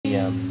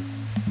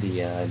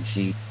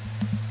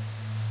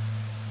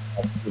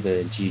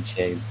the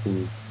GJ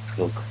blue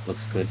look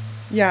looks good.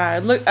 Yeah,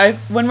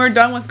 when we're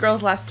done with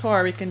Girls Last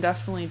Tour, we can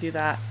definitely do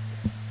that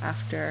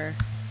after,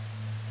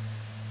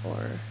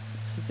 or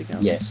something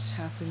else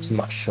happens. It's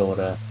much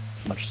shorter,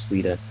 much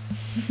sweeter.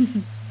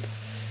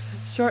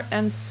 Short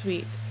and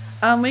sweet.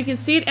 We can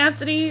see it,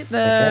 Anthony.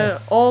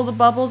 All the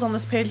bubbles on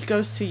this page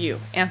goes to you,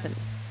 Anthony.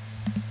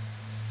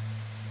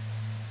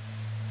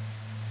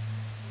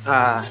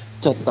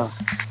 ちょっと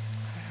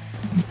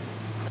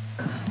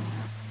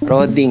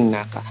ローディング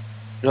中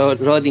ロ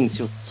ーディング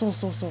中そう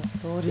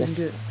ローディン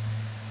グ、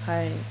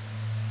はい、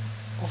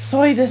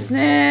遅いです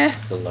ね。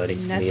 The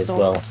loading for me as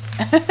well.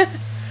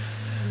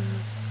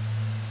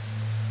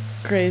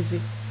 Crazy.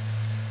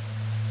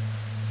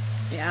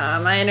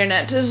 Yeah, my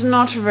internet is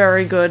not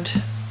very good.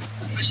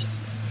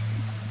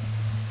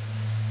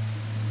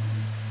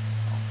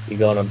 You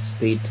going on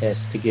speed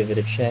test to give it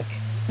a check?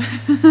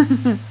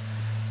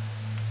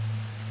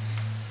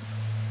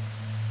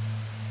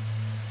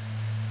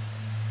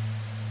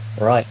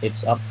 Right,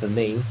 it's up for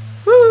me.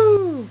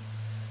 Woo!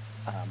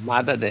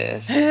 まだ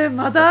です。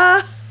ま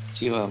だ？こっ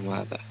ちは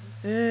まだ。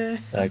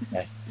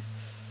Okay.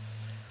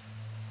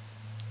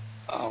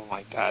 Oh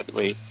my god,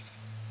 wait.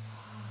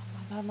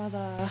 ま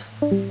だ。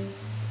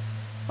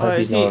 Hope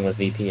he's not on a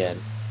VPN.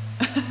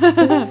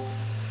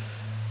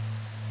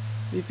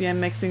 VPN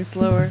makes things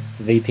slower.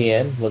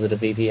 VPN? Was it a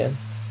VPN?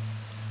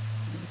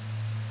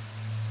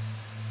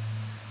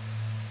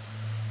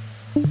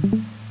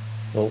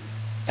 Well,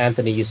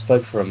 Anthony, you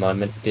spoke for a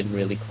moment, didn't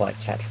really quite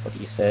catch what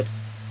you said.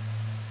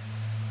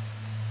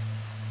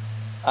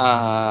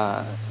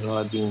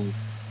 Loading.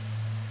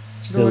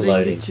 Still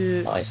loading.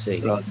 To... I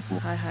see.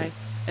 Hi.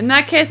 In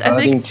that case,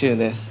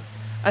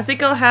 I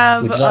think I'll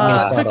have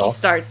Cookie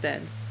start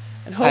then.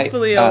 And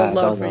hopefully it'll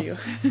load for you.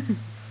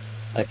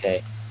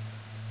 Okay.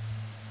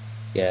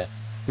 Yeah.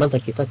 まだ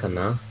来たか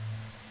な?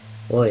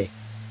 おい、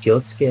気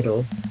をつけ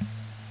ろ。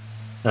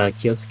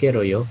気をつけ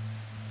ろよ.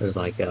 It was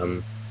like,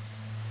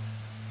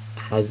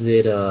 has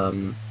it,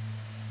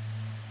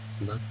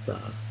 mata?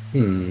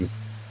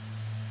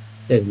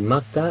 There's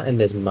mata and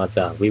there's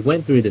mata. We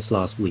went through this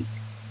last week.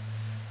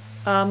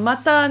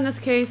 Mata in this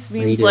case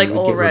means like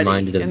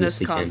already in this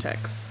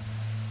context.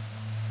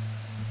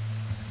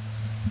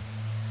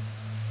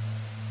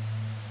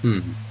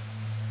 Hang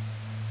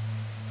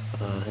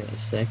on a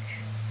sec.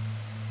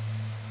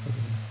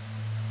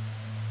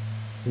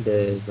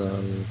 There's,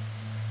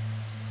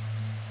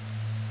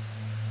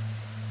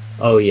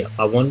 oh yeah,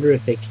 I wonder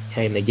if it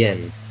came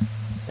again.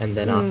 And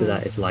then after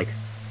that it's like,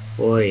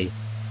 oi,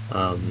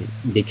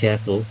 be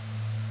careful.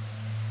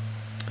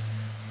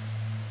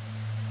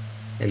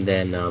 And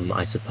then,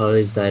 I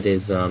suppose that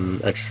is,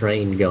 a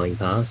train going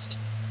past.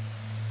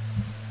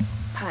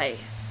 Hi.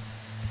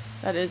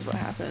 That is what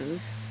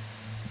happens.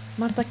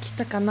 Mata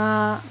kita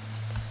kana?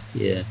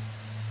 Yeah.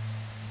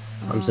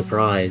 I'm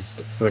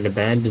surprised. For an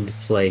abandoned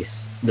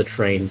place, the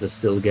trains are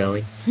still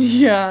going.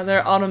 Yeah,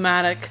 they're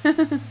automatic.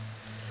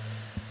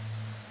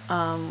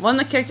 One of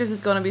the characters is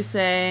going to be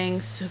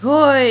saying,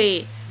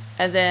 Sugoi!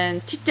 And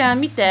then, Chichan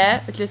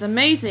mite, which is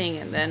amazing.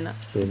 And then,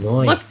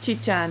 Sugoi. Look,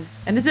 Chichan.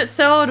 And is it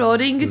so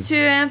loading too,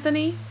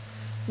 Anthony?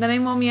 Nani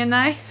mo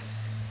mienai?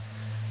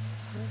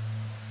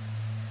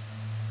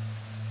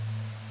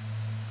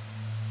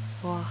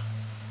 Wow.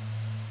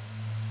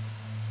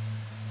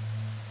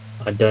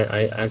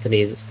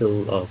 Anthony, is it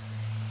still,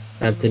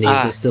 Anthony,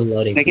 is it still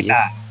loading for you?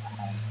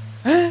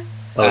 Oh,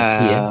 it's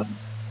here.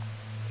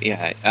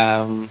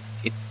 Yeah,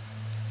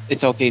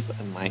 it's okay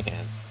on my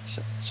end.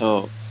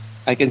 So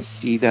I can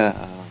see the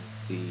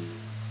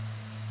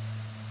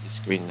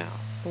screen now.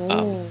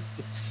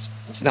 It's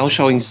now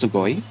showing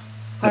Sugoi.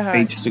 What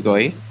page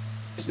Sugoi?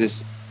 Is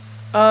this?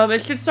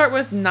 It should start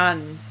with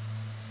none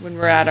when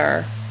we're at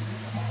our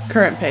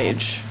current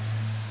page.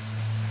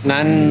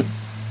 Nan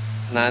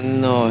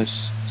no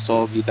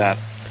sobi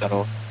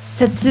daro.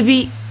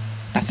 Setsubi.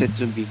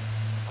 Setsubi.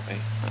 Okay.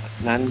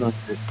 Nan no.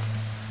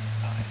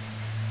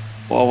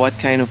 Well, what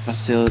kind of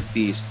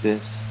facility is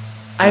this?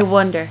 I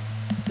wonder.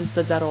 Is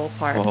the daro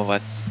part. Oh,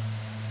 what's?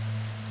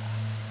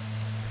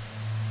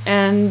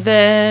 And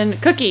then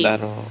Cookie.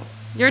 Daro.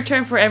 Your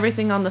turn for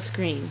everything on the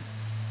screen.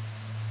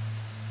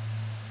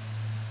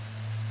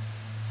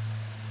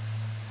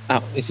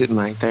 Oh, is it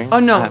my turn? Oh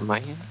no.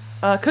 Mine?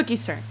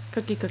 Cookie's turn.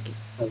 Cookie.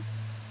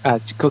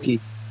 It's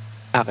Cookie.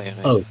 Okay.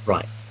 Oh,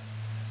 right.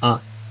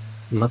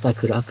 Mata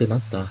kuraku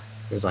natta.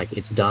 It's like,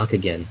 it's dark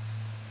again.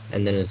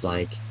 And then it's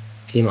like,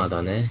 hima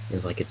da ne.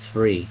 It's like, it's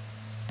free.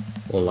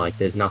 Or like,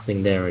 there's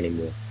nothing there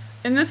anymore.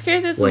 In this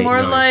case, it's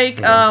more like,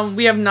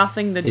 we have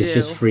nothing to do. It's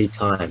just free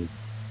time.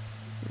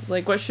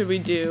 Like, what should we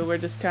do? We're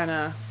just kind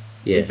of...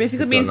 Yeah. It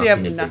basically means we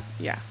have nothing.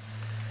 Yeah.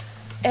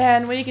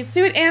 And when you can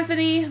see it,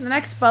 Anthony, the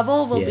next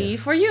bubble will be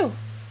for you.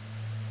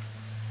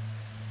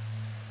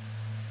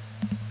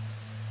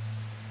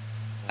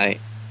 Hi.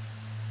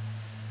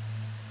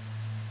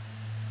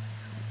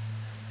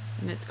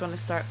 And it's going to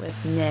start with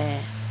nah.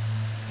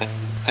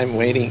 I'm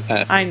waiting.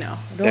 I know.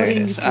 There it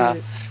is.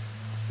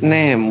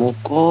 ねえ、向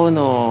こう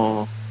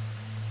の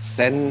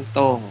銭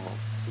湯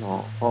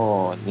の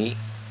方に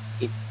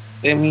行っ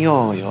てみ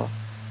ようよ。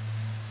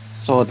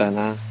そうだ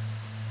な。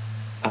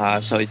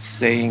So it's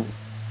saying,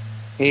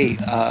 hey,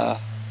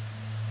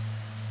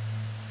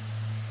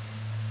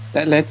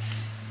 let's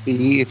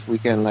see if we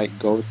can like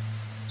go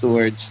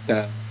towards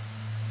the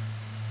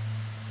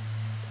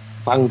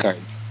vanguard.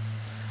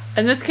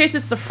 In this case,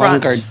 it's the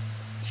front. Vanguard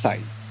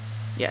side.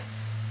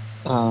 Yes.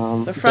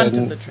 The front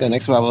of the train. The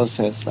next bubble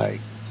says like,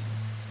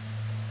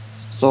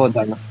 so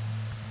da na.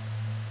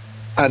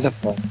 The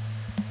front.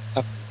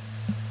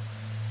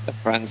 The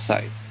front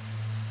side.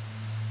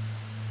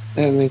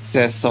 And it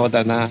says so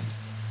da na.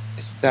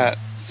 Is that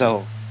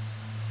so?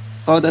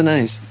 So da na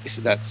is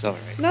that so,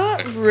 right?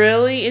 Not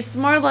really. It's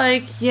more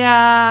like,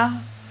 yeah,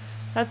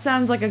 that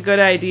sounds like a good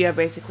idea,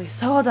 basically.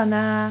 So da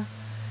na.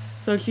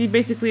 So she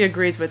basically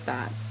agrees with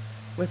that,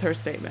 with her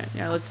statement.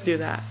 Yeah, let's do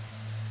that.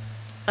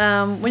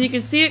 When you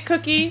can see it,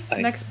 Cookie,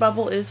 next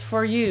bubble is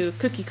for you.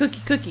 Cookie,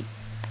 Cookie, Cookie.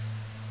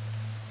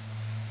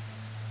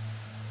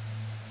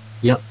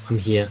 Yep, I'm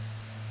here.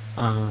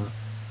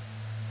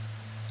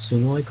 す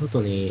ごいこ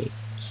とに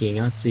気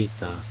がつい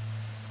た。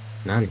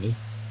何?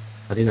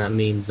 I think that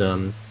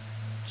means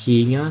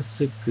気が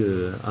つ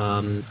く.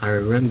 I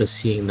remember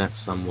seeing that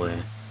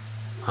somewhere.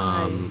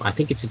 I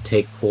think it's a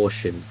take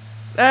portion.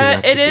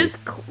 It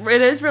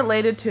is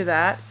related to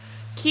that.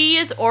 Ki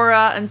is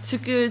aura and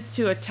tsuku is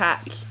to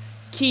attach.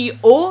 Ki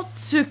o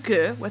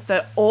tsuku with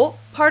the o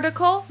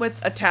particle with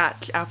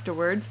attach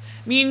afterwards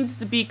means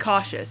to be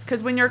cautious.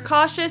 Because when you're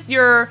cautious,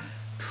 you're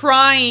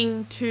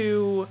trying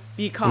to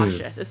be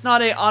cautious. It's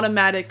not an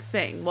automatic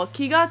thing. Well,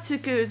 ki ga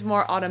tsuku is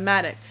more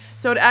automatic.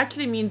 So it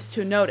actually means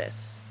to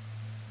notice.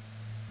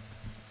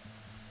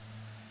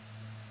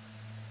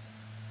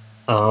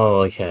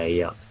 Oh, okay,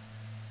 yeah.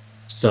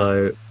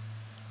 So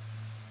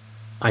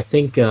I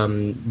think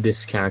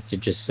this character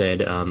just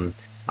said,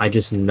 I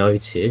just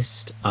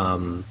noticed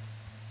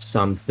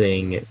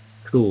something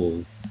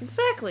cool.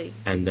 Exactly.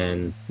 And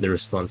then the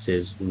response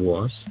is,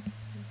 what?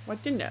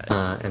 What you notice?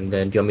 And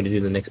then do you want me to do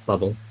the next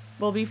bubble?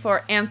 Will be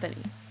for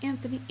Anthony.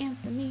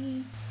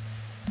 Anthony.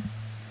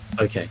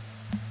 Okay.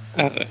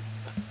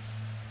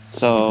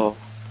 So,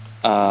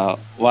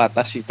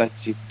 私た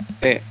ちっ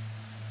て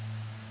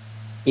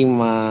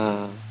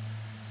今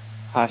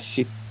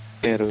走っ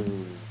てる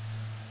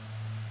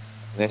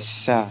列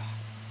車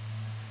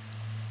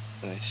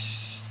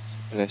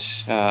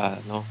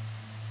の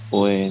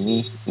上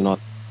に乗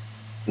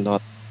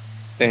っ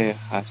て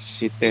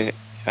走って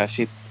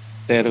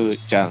る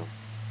じゃん。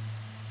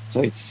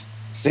So it's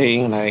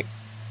saying like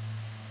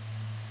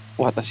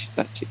私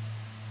たち.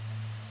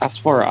 As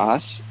for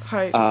us,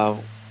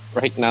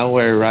 right now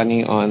we're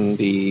running on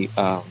the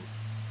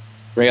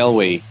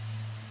railway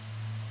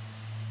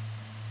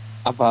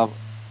above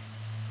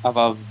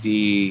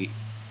the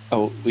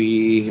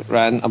we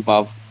ran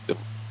above the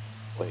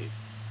wait.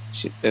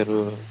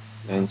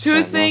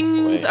 Two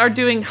things are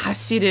doing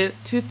hashiru.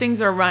 Two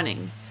things are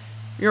running.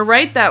 You're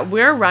right that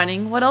we're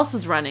running. What else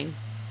is running?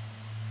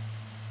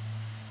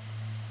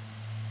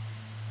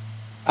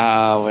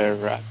 We're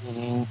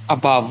running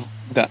above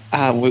the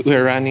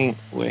we're running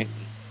wait.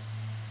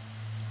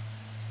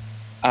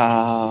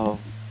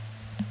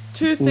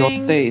 Two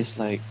things is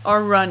like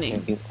are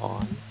running.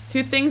 On.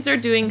 Two things are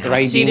doing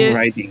hashiru.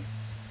 Riding.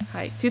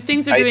 Hi. Two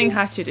things are doing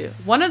hashiru.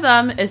 One of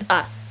them is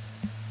us.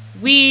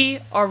 We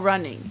are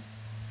running.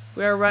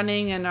 We are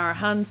running in our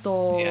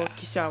hanto,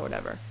 kisha,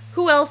 whatever.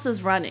 Who else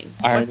is running?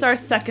 What's our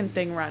second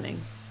thing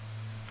running?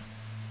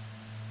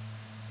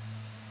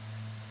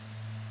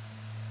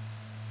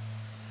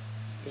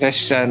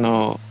 Resha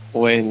no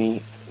ue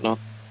ni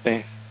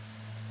notte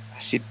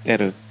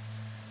hashitteru.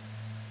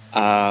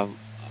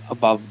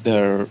 Above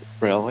the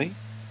railway.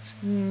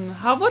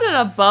 How would an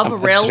above a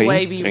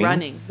railway be train?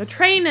 running? The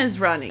train is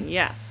running,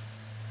 yes.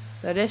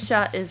 The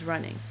resha is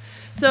running.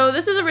 So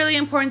this is a really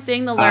important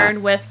thing to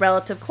learn with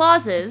relative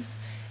clauses,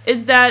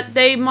 is that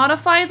they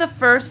modify the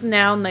first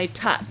noun they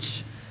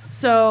touch.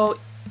 So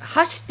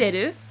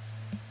hashiteru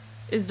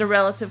is the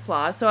relative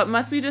clause, so it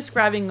must be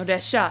describing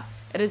resha.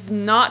 It is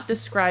not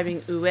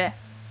describing ue.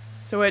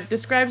 So it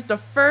describes the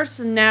first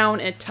noun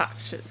it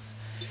touches.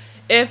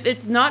 If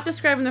it's not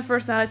describing the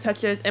first noun it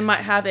touches, it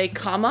might have a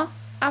comma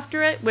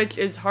after it, which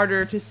is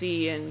harder to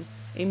see in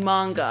a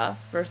manga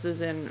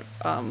versus in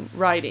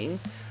writing.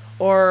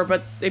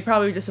 But they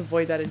probably just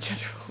avoid that in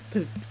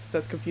general.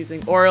 That's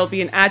confusing. Or it'll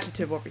be an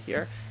adjective over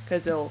here,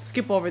 because it'll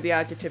skip over the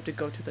adjective to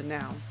go to the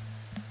noun.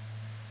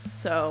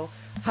 So,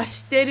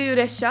 hashiteru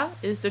resha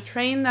is the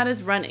train that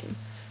is running.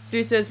 So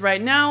he says,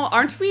 right now,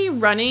 aren't we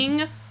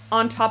running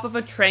on top of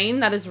a train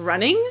that is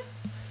running?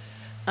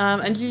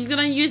 And she's going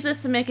to use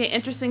this to make an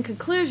interesting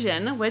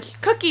conclusion, which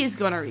Cookie is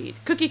going to read.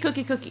 Cookie,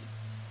 Cookie, Cookie.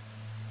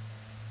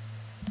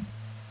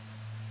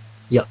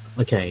 Yeah,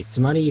 okay. つ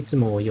まりいつ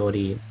もよ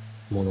り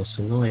もの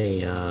すご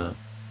い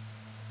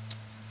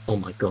oh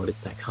my god,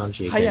 it's that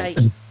kanji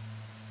again.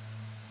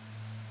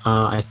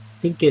 I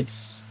think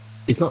it's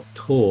not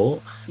to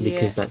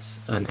because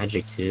that's an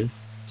adjective.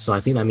 So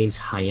I think that means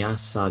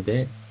hayasa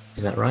de.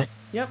 Is that right?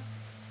 Yep.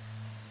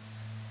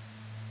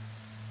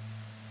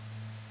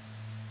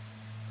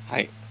 は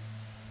い。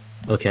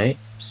Okay,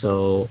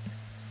 so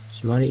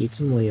つまりい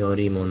つもよ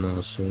りも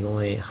のす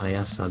ごい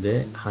速さ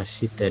で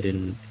走って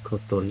るこ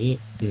とに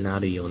な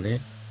るよ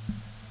ね。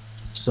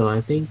So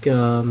I think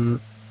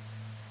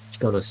just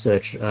gotta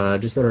search,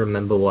 just gotta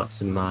remember what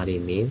tsumari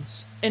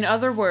means. In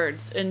other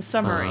words, in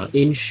summary.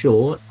 In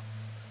short,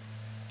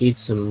 い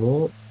つ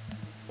も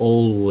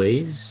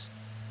always.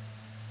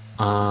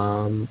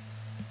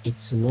 い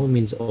つも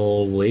means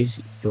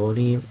always. よ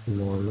り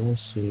もの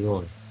す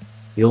ごい。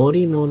よ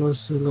りもの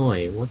すご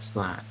い. What's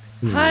that?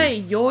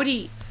 Hi,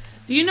 yori.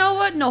 Do you know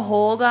what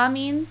nohoga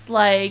means?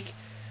 Like,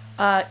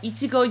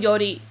 ichigo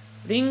yori,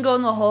 ringo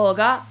no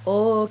hoga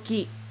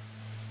ookii.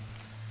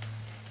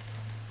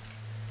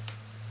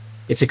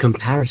 It's a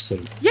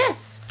comparison.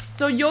 Yes!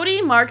 So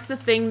yori marks the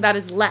thing that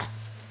is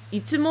less.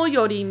 Itsumo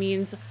yori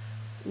means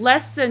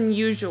less than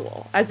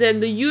usual. As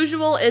in, the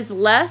usual is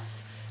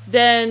less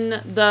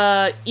than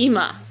the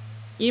ima.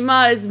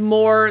 Ima is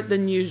more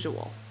than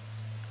usual.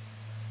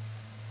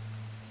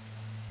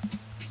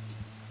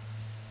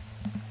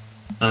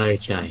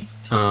 Okay.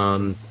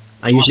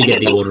 I usually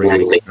get the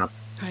ordering mixed up.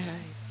 Hi.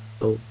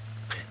 Oh,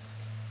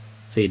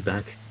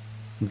 feedback.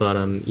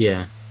 But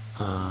yeah.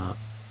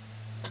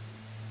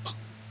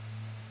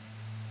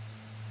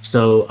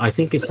 So I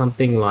think it's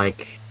something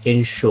like,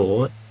 in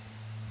short,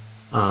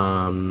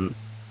 the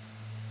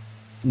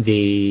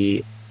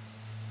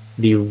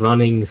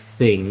running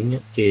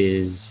thing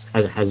has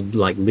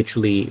like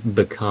literally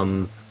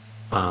become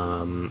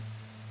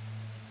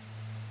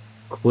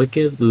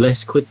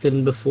less quick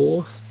than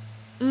before.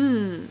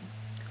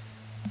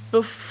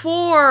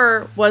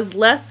 Before was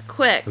less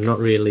quick. I'm not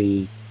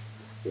really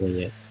doing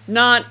it.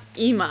 Not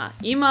ima.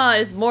 Ima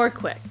is more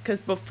quick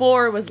because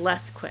before was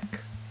less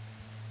quick.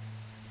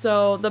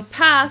 So the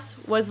past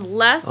was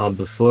less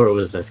before it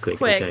was less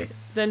quick. Okay.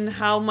 than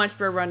how much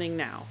we're running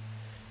now.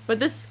 But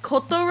this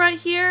koto right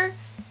here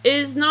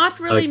is not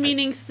really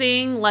meaning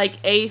thing like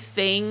a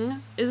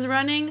thing is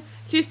running.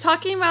 She's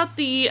talking about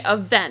the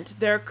event,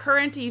 their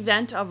current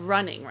event of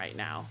running right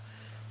now.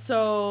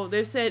 So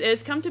they said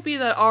it's come to be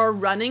that our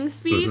running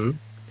speed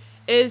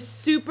is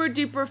super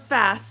duper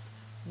fast,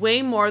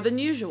 way more than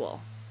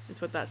usual.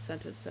 Is what that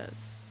sentence says.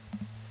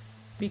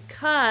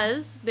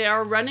 Because they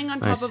are running on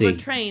top of a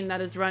train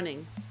that is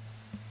running.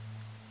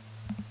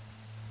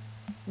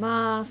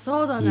 Ma,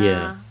 so da na.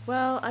 Yeah.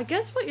 Well, I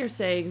guess what you're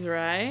saying is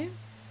right.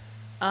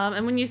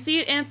 And when you see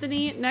it,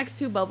 Anthony, next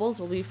two bubbles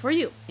will be for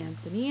you.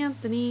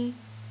 Anthony.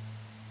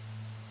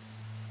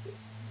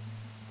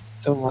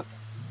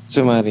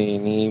 つまり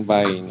2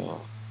倍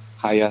の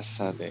速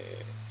さで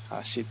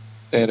走っ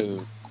て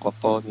るこ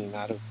とに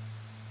なる。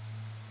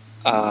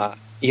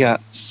いや、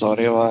そ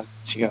れは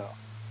違う。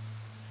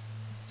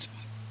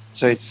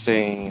So it's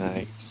saying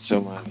like つ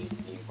まり2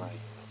倍の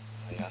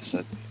速さ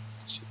で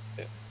走っ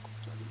てるこ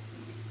とに。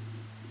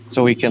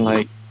So we can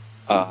like,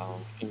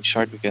 in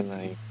short, we can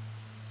like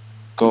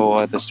go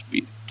at the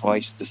speed,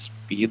 twice the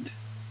speed.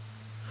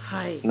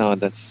 Hi. No,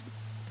 that's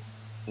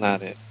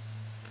not it.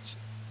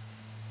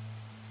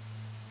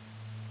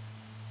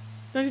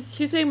 No,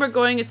 she's saying we're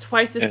going at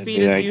twice the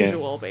speed as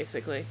usual,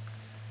 basically.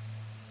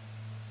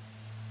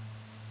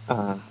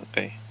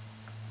 Okay.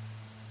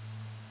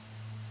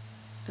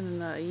 And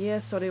then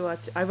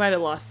I might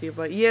have lost you,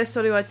 but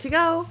sore wa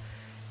chigau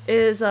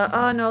is,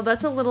 no,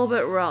 that's a little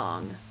bit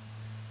wrong.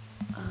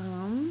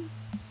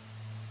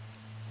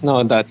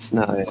 No, that's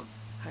not it.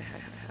 Hi.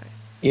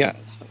 Yeah,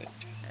 that's not it.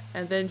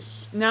 And then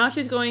now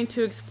she's going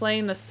to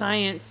explain the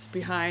science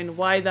behind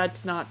why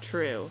that's not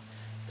true.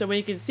 So when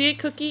you can see it,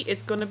 Cookie,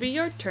 it's going to be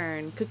your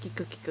turn. Cookie.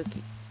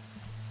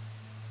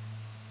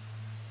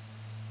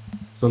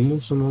 そ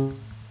もそも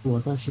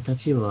私た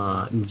ち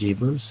は自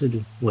分す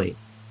る Wait,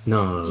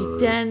 no.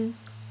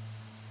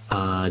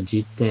 自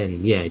転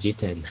自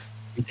転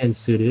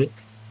する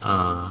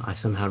I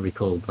somehow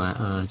recalled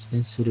that. 自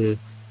転する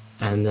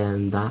and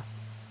then that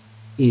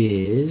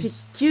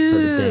is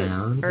further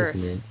down, Earth.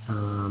 isn't it?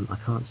 I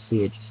can't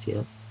see it just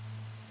yet.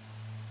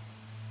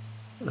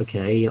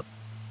 Okay, yep.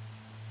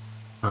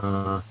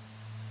 And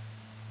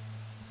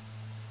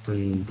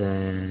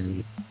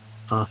then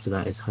after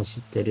that is 走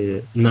って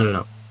る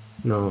no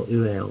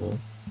上を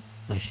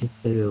走っ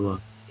てるわ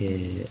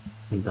け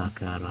だ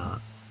から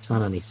さ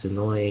らにす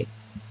ごい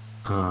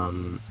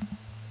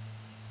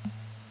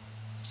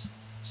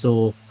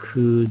速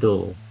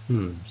度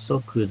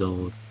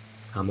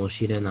かも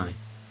しれない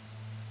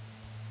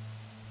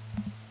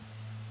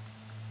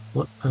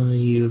What are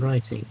you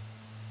writing?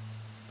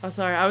 Oh,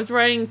 sorry, I was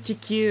writing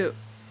TQ.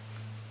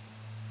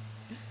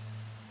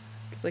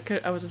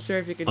 I wasn't sure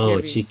if you could hear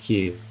me.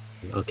 GQ.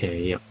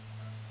 Okay, yep.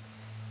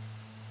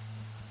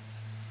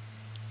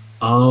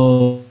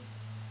 Oh,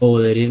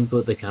 they didn't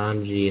put the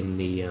kanji in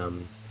the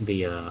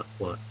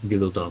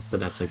Google Doc, but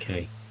that's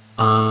okay.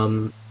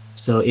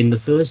 So in the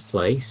first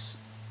place,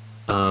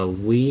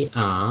 we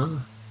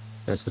are,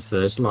 that's the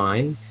first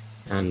line,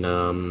 and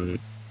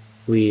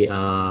we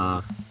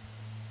are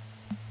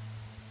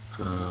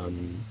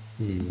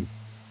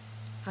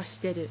走っ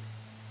てる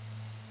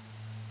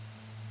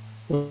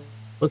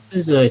what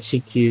does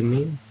GQ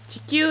mean?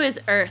 Chikyu is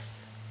Earth.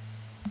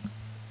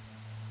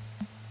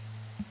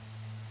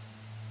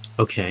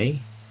 Okay.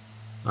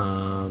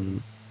 Hmm.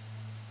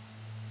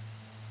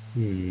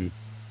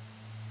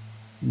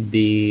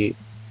 The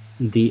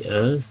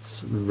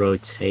Earth's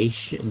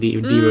rotation, the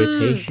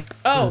rotation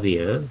of the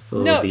Earth,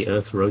 or no. the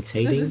Earth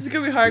rotating. This is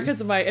gonna be hard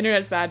because my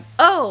internet's bad.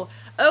 O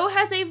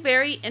has a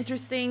very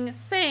interesting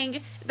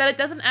thing that it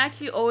doesn't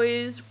actually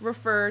always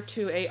refer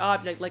to a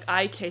object, like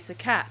I chase a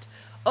cat.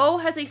 O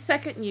has a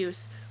second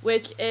use,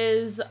 which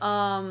is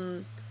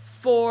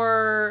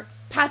for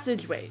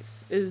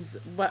passageways, is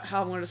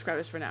how I'm gonna describe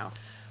this for now.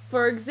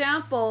 For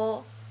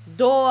example,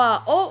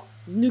 doa o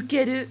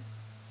nukeru.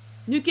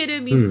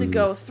 Nukeru means to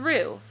go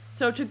through.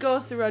 So to go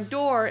through a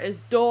door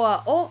is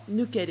doa o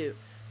nukeru.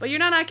 But you're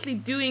not actually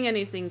doing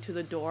anything to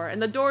the door,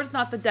 and the door is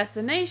not the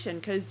destination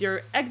because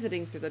you're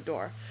exiting through the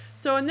door.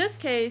 So in this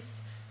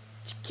case,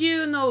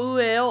 chikyu no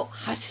ue o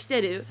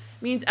hashiteru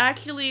means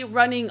actually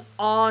running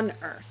on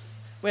Earth,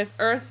 with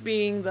Earth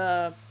being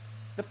the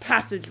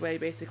passageway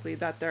basically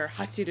that they're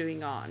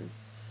hashiruing on.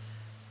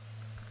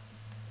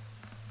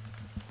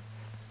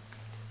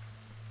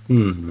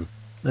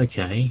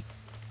 Okay.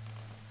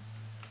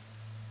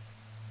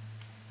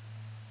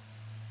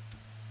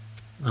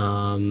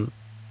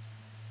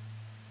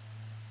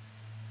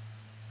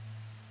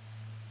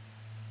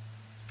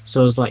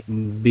 So it's like,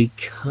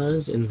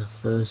 because in the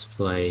first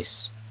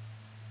place,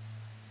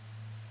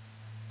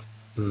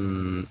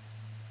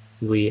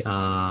 we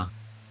are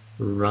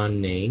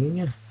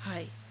running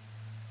Hi.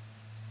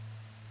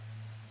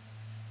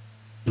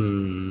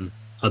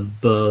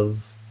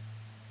 Above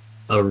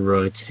a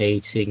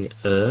rotating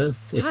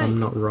Earth, if Hi. I'm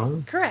not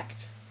wrong.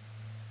 Correct.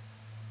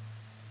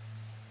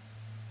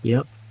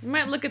 Yep. You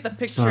might look at the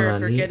picture if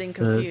you're getting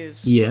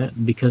confused. Yeah,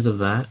 because of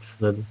that.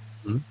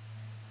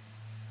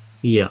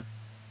 Yeah.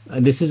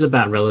 This is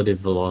about relative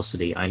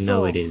velocity. I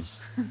know it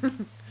is.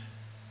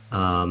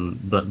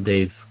 But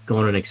they've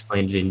gone and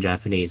explained it in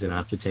Japanese, and I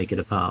have to take it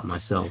apart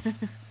myself.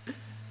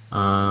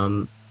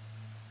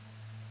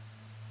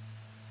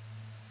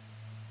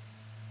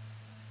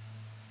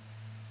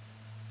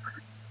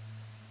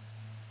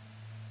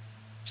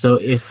 So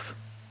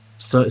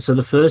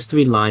the first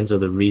three lines are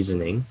the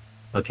reasoning,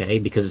 okay,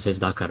 because it says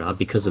dakara,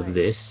 because of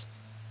this,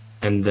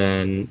 and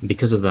then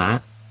because of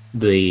that,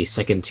 the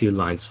second two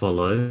lines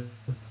follow.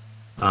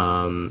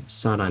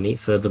 Sarani,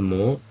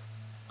 furthermore,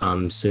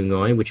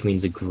 sugoi, which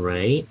means a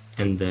great,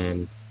 and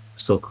then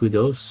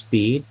sokudo,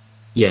 speed.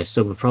 Yeah,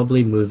 so we're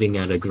probably moving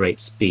at a great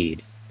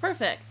speed.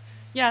 Perfect.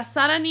 Yeah,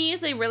 sarani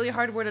is a really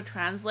hard word to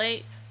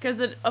translate because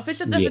the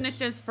official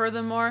definition is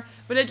furthermore,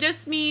 but it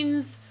just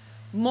means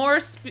more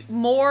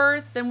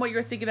than what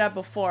you're thinking of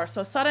before.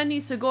 So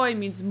sarani sugoi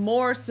means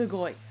more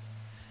sugoi,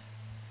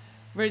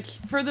 which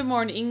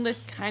furthermore in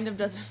English kind of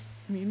doesn't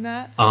mean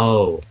that.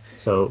 Oh,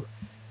 so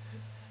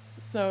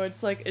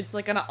it's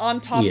like an on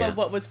top of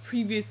what was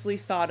previously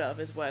thought of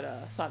is what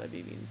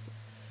sarabi means,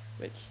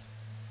 which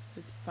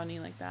is funny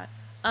like that.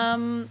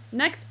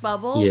 Next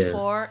bubble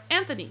for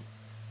Anthony.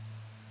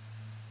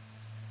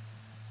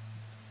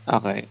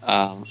 Okay.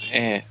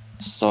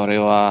 それ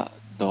は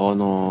ど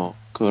の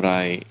く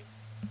らい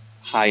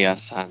速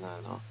さな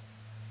の?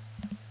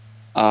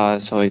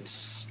 So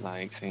it's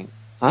like saying,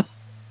 huh?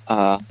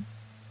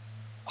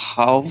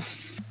 How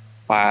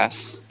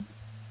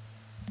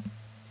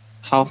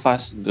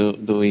fast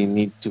do we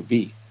need to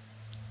be?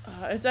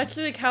 It's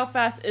actually like, how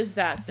fast is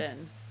that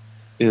then?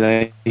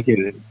 Like,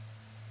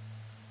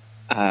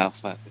 how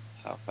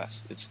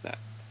fast is that?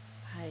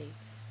 Hi.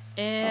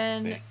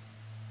 And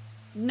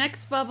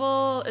next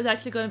bubble is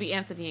actually going to be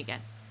Anthony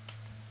again.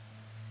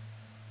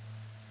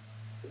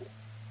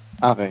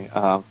 Okay.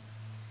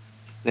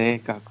 正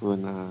確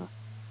な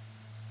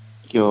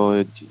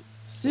表示.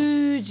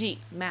 Suji,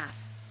 math,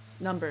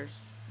 numbers,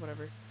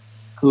 whatever.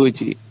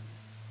 Fuji.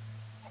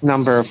 It's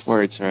number of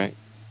words, right?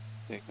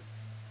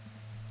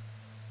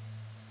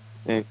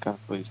 正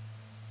確 is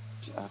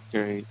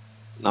accurate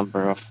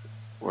number of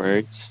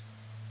words.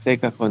 正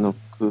確の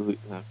空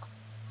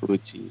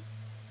字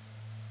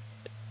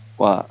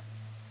は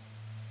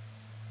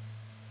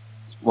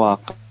わ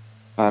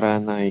から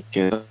ない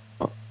けど、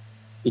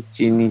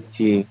一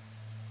日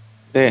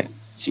で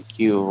地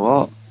球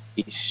を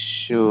一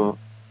周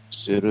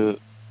する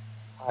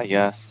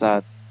速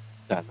さ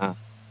だな。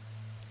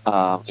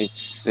It's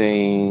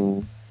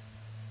saying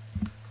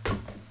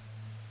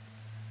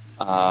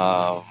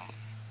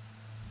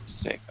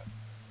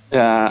the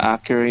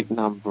accurate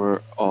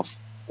number of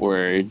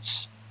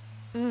words.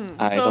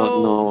 I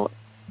don't know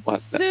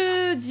what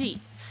Suji.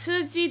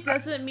 Suji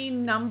doesn't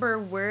mean number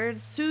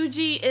words.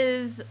 Suji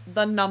is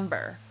the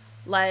number,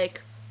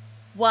 like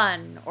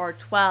 1 or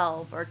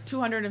 12 or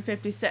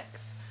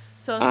 256.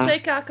 So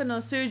seikaku no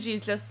suji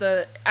is just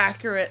the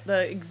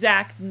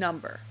exact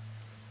number.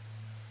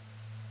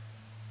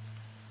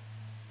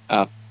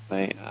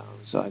 Okay,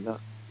 so I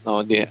don't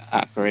know the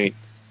accurate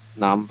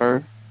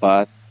number,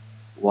 but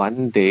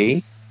one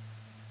day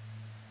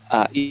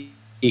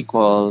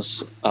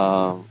equals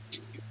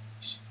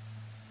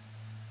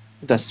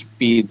the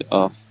speed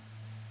of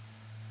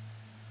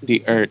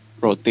the Earth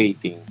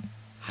rotating.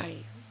 Hi.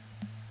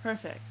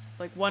 Perfect.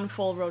 Like one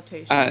full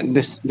rotation.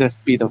 This the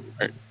speed of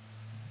Earth.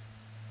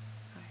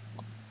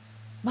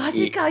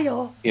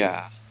 Majikayo.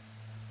 Yeah.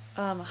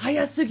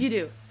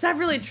 Hayasugiru. Is that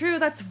really true?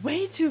 That's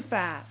way too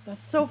fast.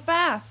 That's so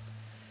fast.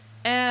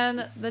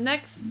 And the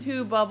next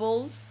two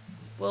bubbles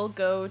will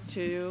go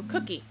to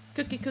Cookie.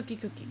 Cookie, Cookie,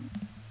 Cookie.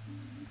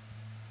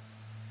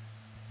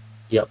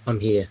 Yep, I'm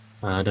here.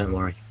 Don't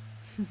worry.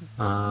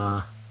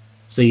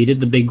 So you did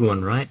the big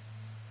one, right?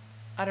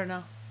 I don't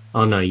know.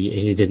 Oh no,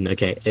 you didn't.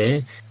 Okay.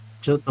 Okay.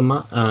 ちょっと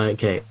待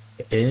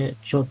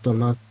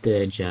っ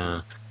て、じゃ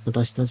あ、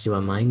私たちは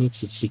毎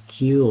日地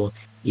球を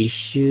一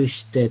周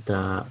して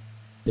たっ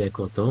て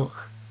こと?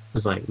 I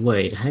was like,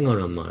 wait, hang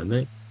on a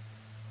moment.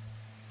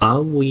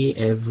 Are we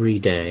every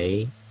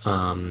day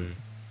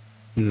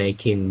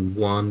making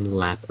one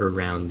lap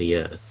around the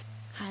Earth?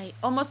 Hi.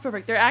 Almost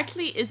perfect. There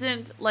actually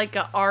isn't like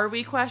a are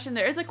we question.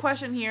 There is a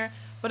question here,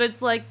 but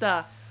it's like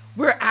the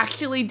we're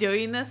actually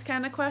doing this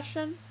kind of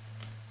question.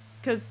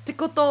 Because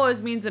tekoto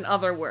means in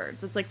other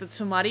words. It's like the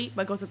tsumari,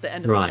 but goes at the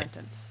end of the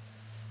sentence.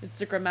 It's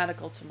the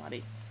grammatical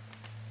tsumari.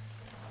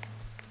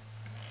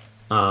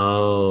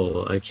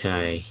 Oh,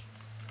 okay.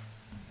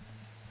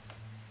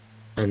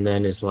 And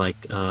then it's like,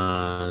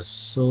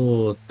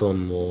 so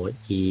tomo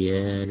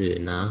ieru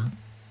na,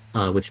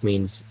 which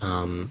means,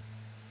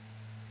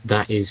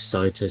 that is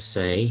so to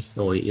say,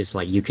 or it's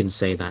like you can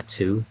say that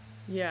too.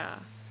 Yeah.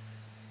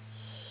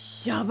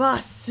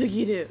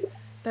 Yabasugiru.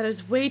 That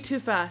is way too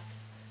fast.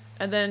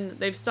 And then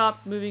they've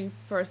stopped moving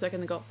for a second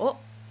and go, oh,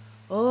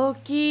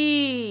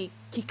 oki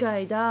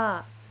kikai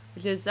da.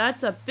 Which is,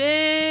 that's a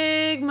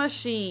big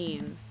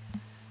machine.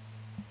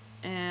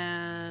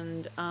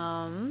 And,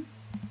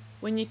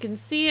 when you can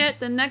see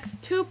it, the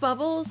next two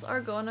bubbles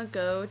are gonna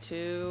go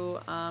to,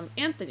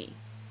 Anthony.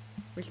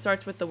 Which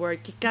starts with the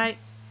word kikai.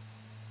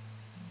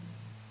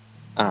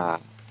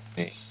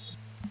 Okay.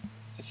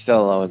 It's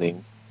still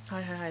loading.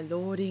 Hi,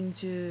 loading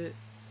to.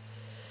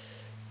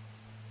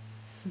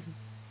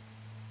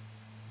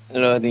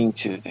 Loading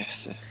to で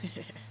す。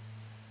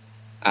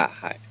は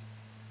い。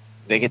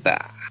でき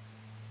た。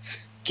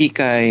機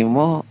械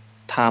も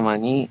たま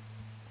に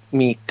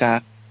見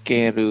か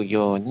ける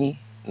ように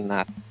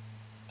なっ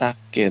た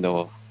け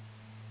ど、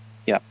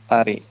やっ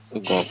ぱり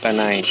動か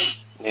ない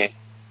ね。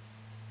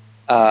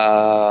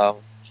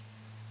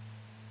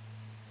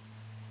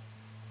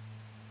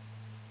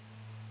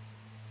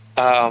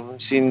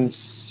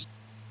Since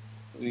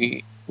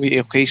we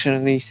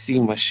occasionally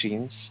see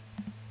machines,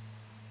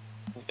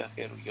 見か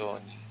ける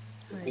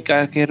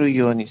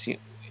よ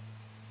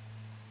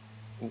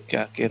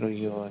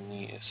う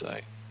に is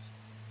like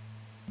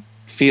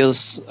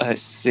feels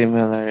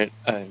similar.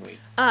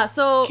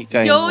 So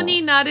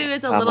yoni naru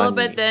is a little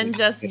bit than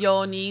just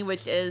yoni,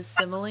 which is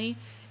simile.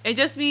 It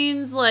just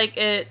means like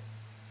it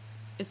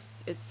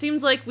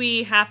seems like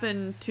we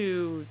happen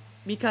to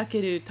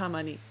mikakeru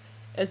tamani.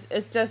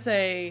 It's just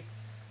a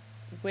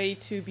way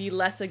to be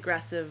less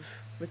aggressive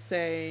with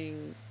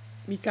saying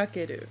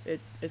mikakeru. It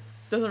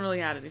doesn't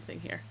really add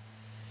anything here.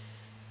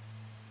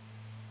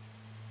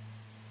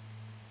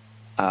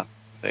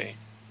 Okay.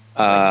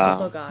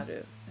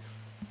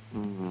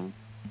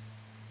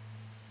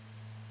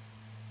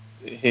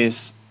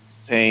 He's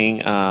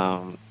saying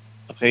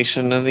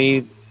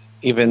occasionally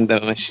even the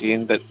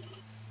machine that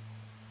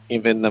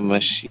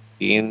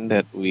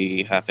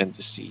we happen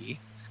to see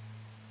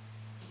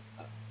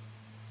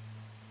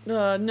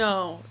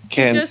no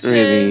can't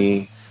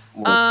really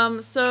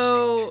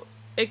so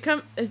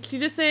she's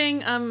just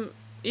saying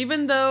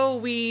even though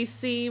we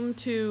seem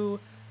to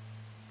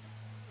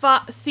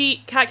even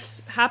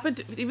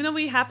though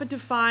we happen to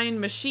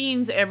find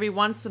machines every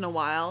once in a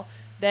while,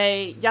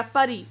 they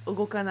yappari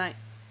ugokanai.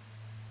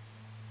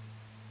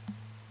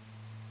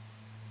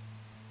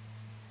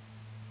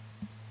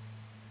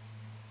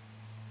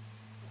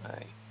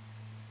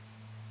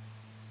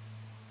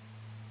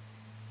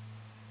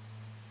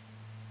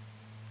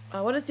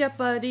 What does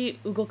yappari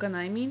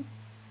ugokanai mean?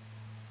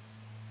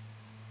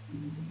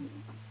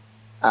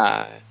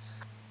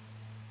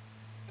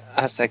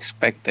 As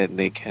expected,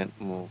 they can't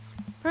move.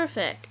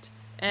 Perfect.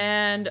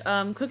 And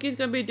Cookie's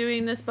going to be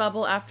doing this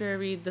bubble after I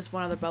read this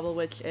one other bubble,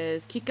 which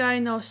is Kikai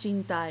no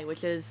Shintai,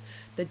 which is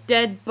the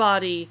dead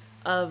body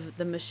of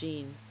the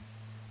machine.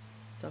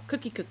 So,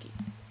 Cookie.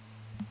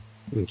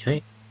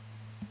 Okay.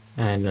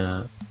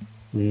 And,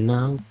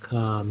 なん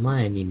か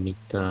前に見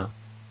た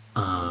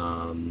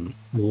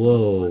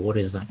whoa, what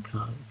is that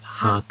called?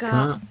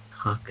 Haka?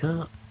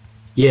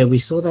 Yeah, we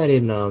saw that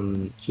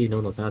in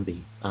Kino no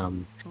Tabi.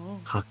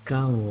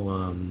 Haka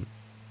を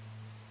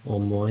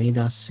思い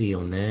出す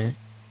よね。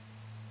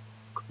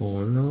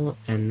この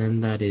and then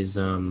that is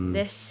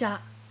列車。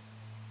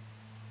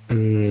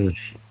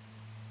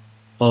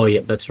Oh,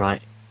 yeah, that's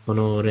right. こ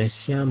の列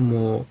車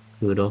も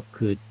黒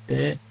く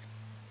て、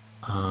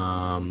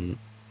and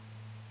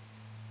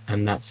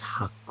that's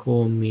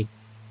箱み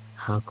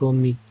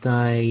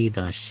たい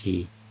だ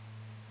し。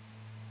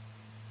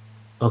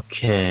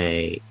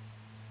Okay.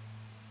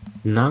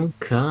 なん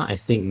か I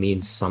think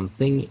means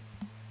something.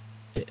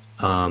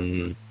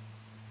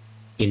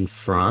 in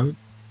front.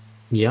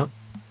 Yep.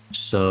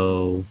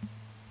 So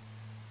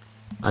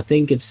I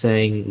think it's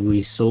saying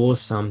we saw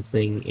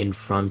something in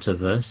front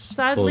of us,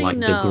 Sadly, or like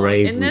no. the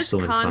grave in we this saw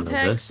in front of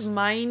context, us.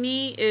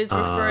 Maini is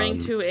referring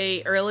to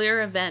a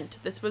earlier event.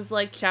 This was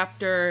like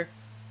chapter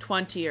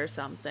 20 or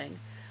something.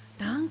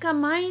 Nanka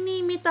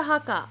Maini mita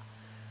haka.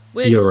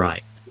 Which, You're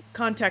right.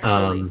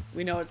 contextually,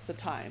 we know it's the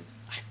times.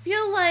 I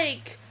feel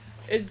like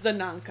is the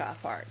Nanka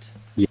part.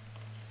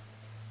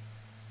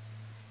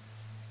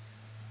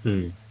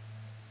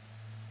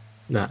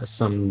 That's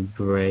some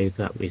grave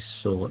that we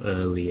saw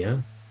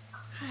earlier.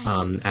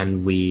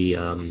 And we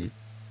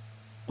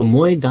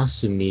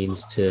omoidasu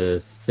means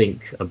to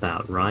think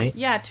about, right?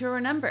 Yeah, to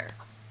remember.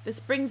 This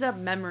brings up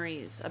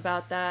memories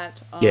about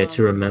that Yeah,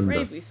 to remember.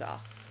 grave we saw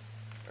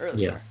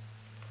earlier.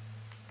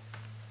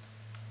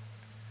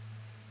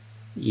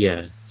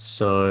 Yeah.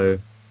 So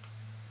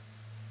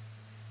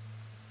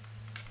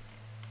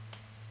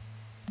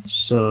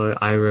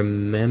I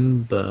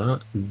remember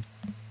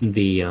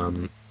the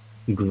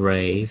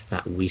grave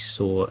that we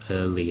saw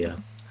earlier.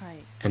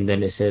 Right. And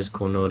then it says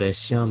kono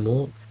resha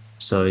mo.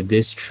 So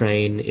this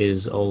train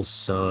is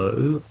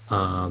also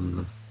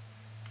Hako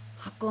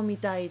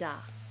mitai da.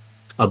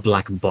 a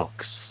black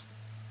box.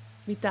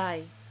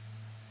 Mitai.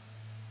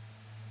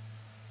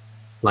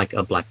 Like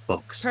a black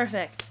box.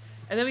 Perfect.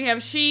 And then we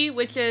have she,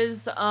 which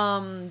is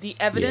the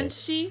evidence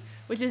she,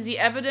 which is the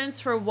evidence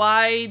for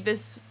why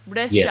this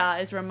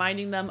resha is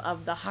reminding them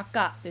of the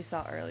haka they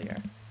saw earlier.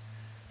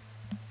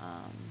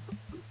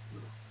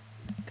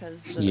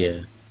 Because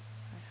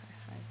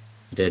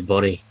dead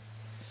body.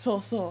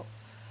 So.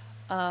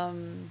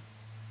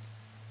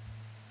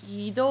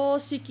 移動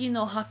式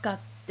の墓っ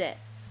て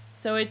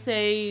So it's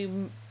a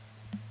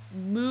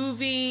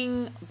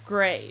moving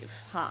grave,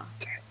 huh?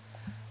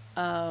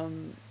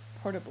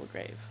 Portable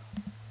grave.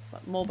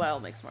 But mobile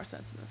makes more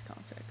sense in this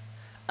context.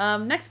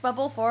 Next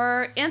bubble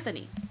for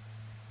Anthony.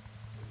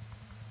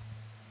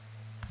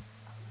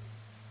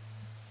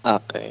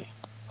 Okay.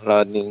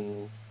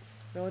 Loading.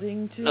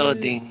 Loading to...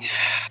 Loading.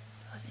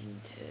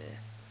 Loading to...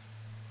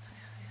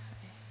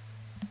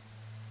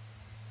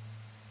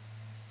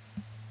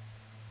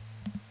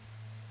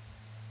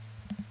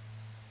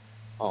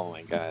 Oh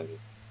my god.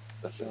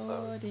 Doesn't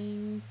load.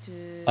 Loading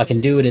to... I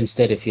can do it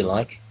instead if you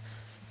like.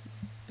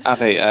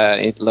 Okay,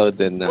 it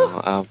loaded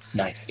now.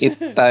 Nice.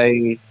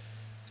 Itay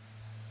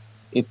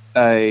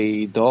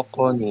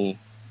doko ni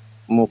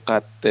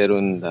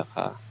mukatterunda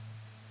ka?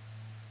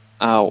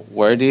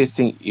 Where do you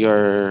think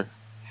you're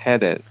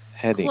heading?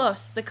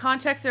 Close. The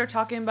context they're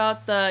talking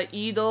about the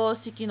Ido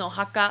Shiki no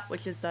Haka,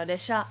 which is the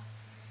Resha.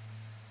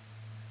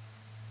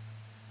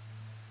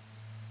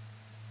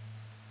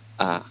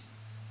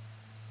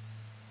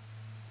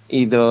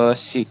 Ido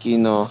Shiki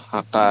no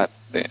Haka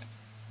te.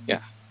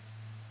 Yeah.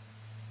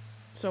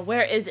 So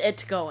where is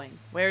it going?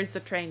 Where is the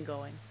train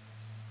going?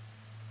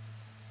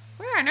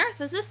 Where on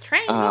earth is this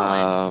train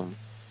going?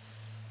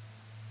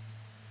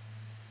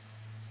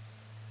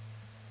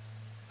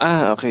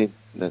 Okay.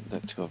 The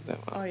two of them.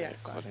 Oh yeah.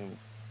 Sorry.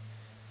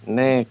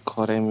 Ne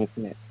kore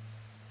mite.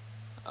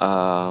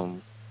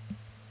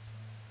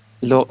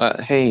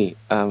 Hey,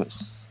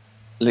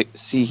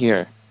 see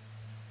here.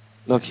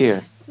 Look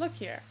here. Look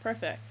here.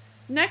 Perfect.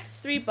 Next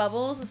 3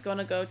 bubbles is going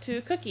to go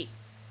to Cookie.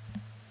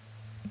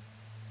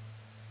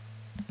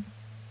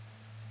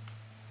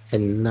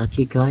 And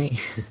nakikai?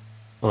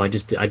 Oh, I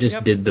just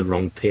did the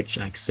wrong pitch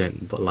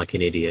accent, but like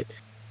an idiot.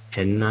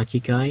 And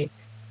nakikai?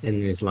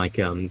 And it's like,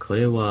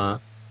 kore wa,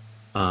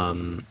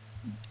 toke.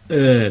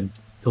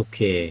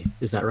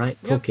 Is that right?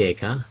 Yep. Toke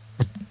ka?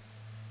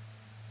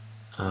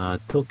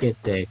 Toke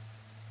te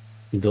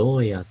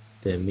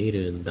doyatte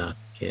miru n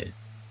dakke?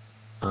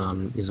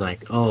 It's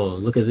like, oh,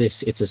 look at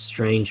this. It's a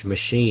strange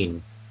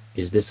machine.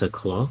 Is this a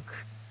clock?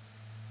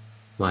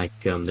 Like,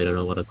 they don't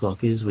know what a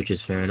clock is, which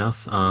is fair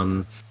enough.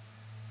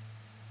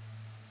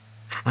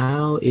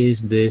 How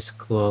is this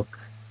clock,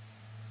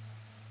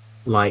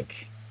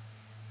 like,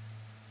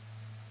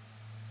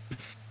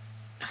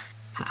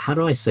 how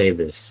do I say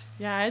this?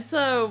 Yeah, it's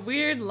a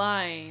weird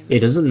line. It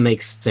doesn't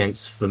make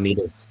sense for me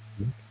to...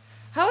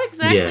 How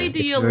exactly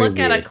do you look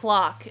at a weird.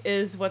 clock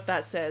is what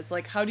that says.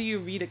 Like, how do you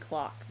read a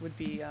clock would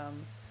be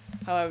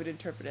how I would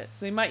interpret it.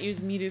 So they might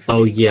use miru for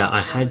Oh reading yeah,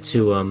 clocks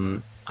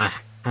I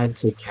had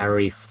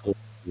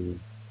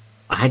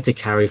to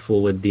carry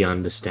forward the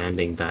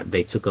understanding that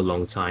they took a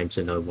long time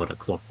to know what a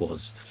clock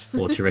was,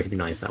 or to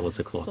recognize that was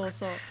a clock.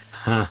 So.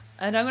 Ha.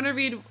 And I'm gonna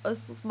read a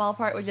small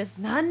part which is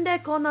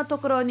Nande konna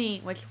tokoro ni,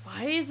 which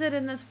why is it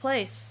in this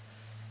place?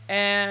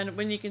 And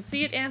when you can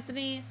see it,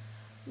 Anthony,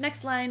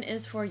 next line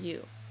is for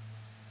you.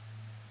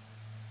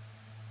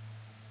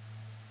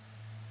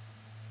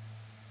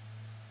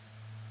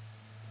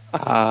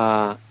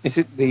 Is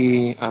it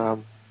the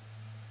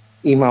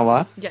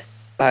imawa Yes.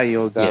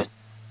 tayo ga? Yes.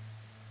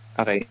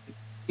 Okay.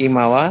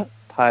 Imawa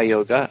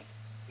tayo ga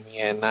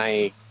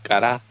mienai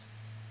kara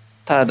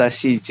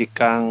tadashi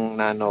jikan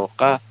nano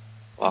ka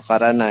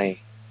wakaranai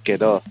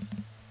kedo.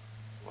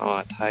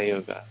 Imawa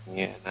tayo ga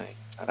mienai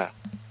kara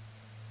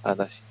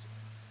tadashi jikan.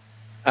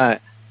 Uh,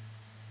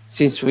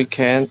 since we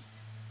can't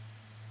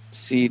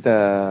see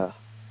the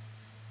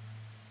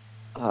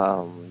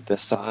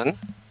sun,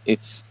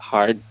 it's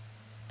hard.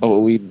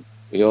 Oh, we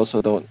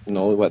also don't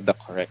know what the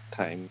correct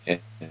time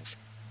is.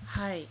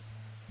 はい。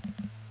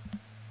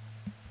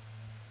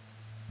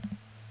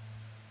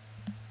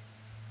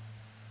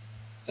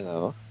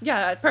 Hello?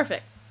 Yeah,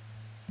 perfect.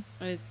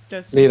 It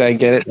just Did I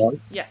get it wrong?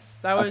 yes,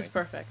 that was Okay.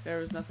 perfect. There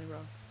was nothing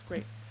wrong. It's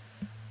great.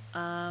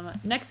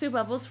 Next two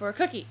bubbles for a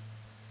cookie.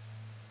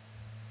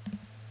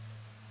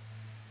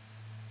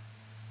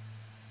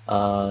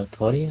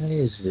 とりあ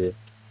えず、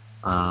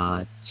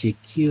地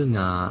球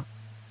が、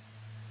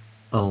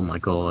oh my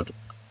god.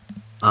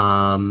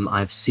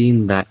 I've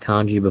seen that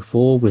kanji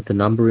before with the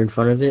number in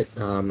front of it.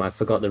 I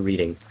forgot the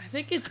reading. I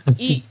think it's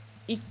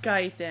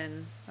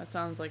ikkaiten. That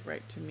sounds like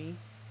right to me.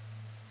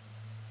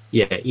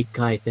 Yeah, 一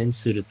回転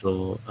する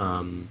と、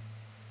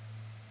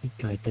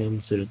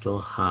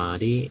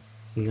針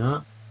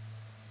が、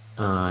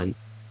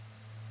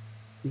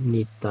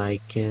二回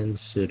転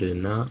する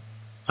な。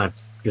I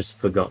just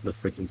forgot the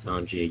freaking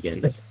kanji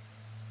again.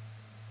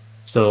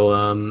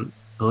 So,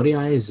 とり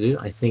あえず,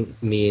 I think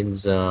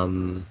means,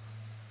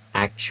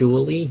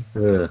 actually?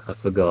 I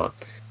forgot.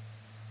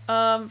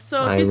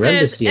 So I she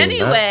remember says, seeing that.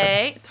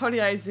 anyway,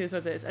 toriaizu is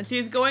this. And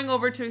she's going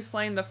over to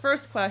explain the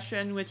first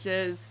question, which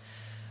is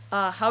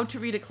how to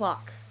read a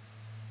clock.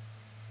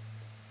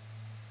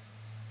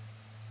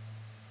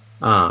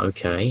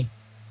 Okay.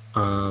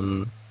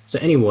 So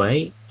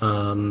anyway,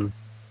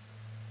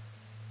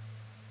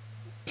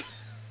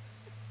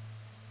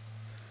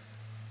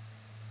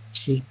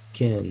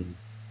 chicken.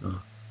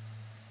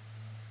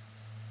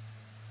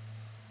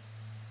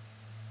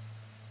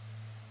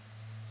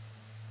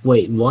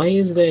 Wait, why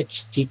is there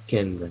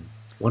chicken then?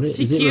 What is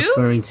it GQ?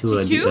 referring to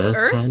the GQ? Earth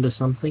Earth? hand or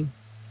something?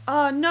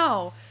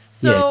 No.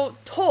 So,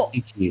 to.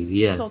 GQ,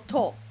 yeah. So,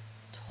 to.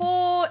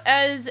 To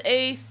as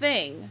a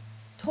thing.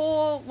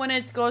 To, when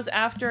it goes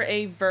after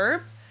a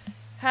verb,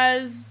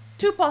 has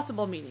two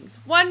possible meanings.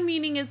 One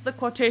meaning is the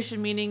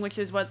quotation meaning, which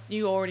is what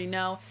you already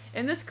know.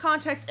 In this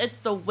context, it's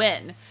the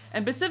when.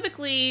 And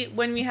specifically,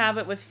 when we have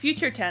it with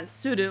future tense,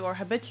 suru, or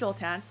habitual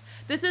tense,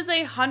 this is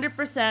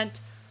 100%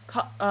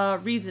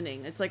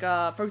 reasoning. It's like,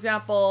 for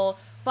example,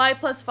 5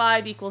 plus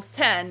 5 equals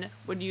 10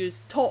 would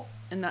use to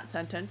in that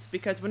sentence,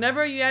 because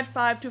whenever you add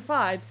 5 to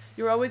 5,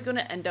 you're always going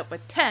to end up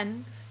with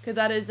 10, because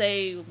that is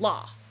a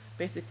law,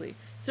 basically.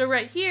 So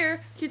right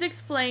here, she's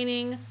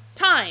explaining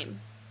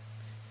time.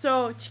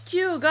 So, 地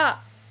球が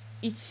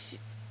一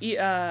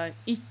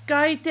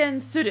回転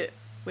する,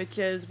 which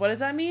is, what does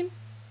that mean?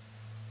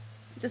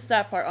 Just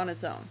that part on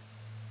its own.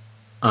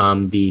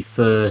 The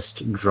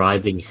first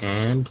driving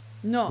hand?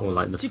 No. Or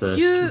like the 地球,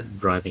 first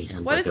driving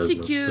hand what that does goes in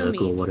a 地球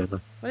circle or mean?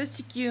 whatever. What does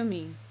地球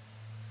mean?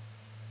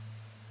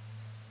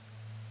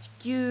 地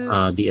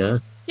球. The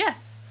Earth? Yes.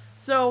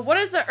 So, what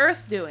is the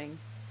Earth doing?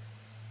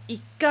 一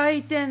回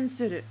転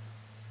する.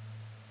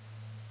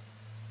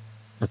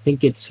 I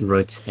think it's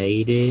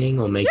rotating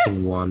or making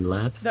Yes. one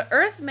lap. The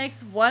Earth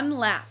makes one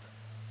lap.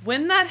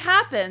 When that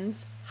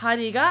happens,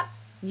 針が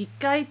二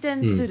回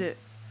転する.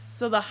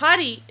 So the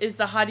hari is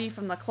the hari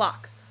from the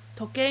clock.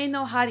 時計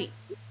の針.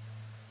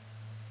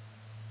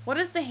 What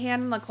is the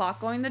hand on the clock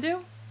going to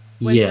do?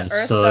 When Yeah, the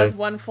Earth so does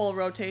one full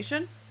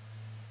rotation?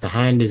 the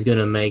hand is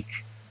gonna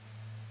make...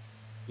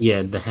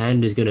 Yeah, the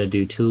hand is gonna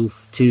do two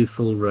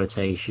full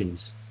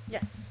rotations.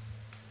 Yes.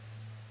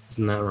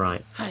 Isn't that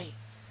right? Hari.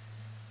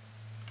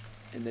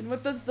 And then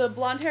what does the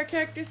blonde hair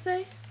character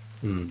say?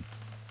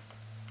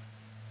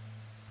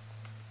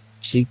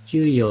 地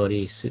球よ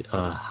り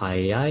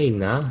早い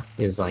な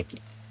is like,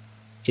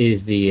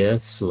 is the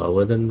Earth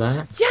slower than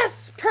that?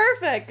 Yes!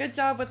 Perfect! Good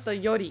job with the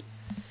yori.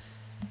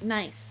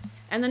 Nice.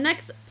 And the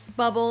next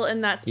bubble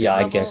in that speed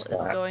bubble is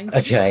going to...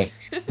 Okay.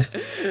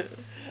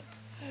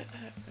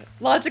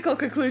 Logical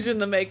conclusion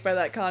to make by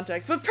that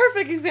context, but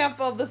perfect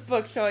example of this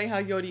book showing how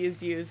yori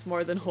is used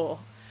more than whole.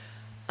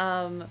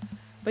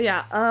 But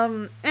yeah,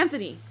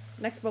 Anthony,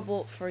 next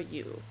bubble for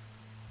you.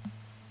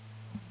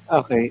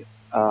 Okay.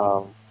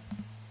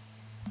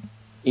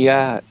 い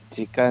や、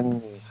時間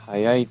に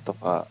早いと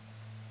か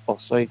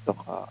遅いと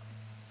か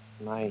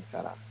ない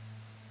か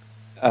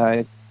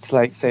ら。It's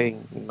like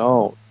saying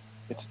no.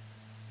 It's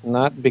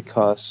not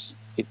because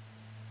the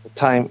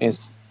time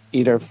is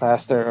either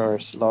faster or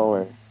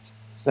slower.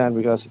 It's not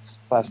because it's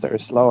faster or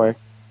slower.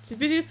 So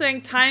if you're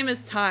saying time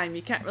is time,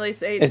 you can't really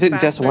say it's Is it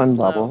fast just or one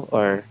slow. bubble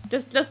or?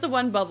 Just the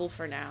one bubble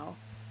for now.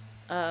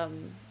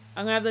 I'm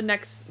gonna have the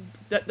next.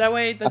 That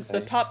way, the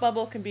Okay. top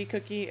bubble can be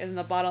Cookie, and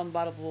the bottom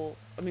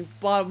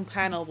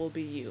panel will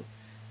be you.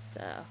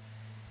 So,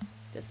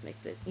 just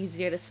makes it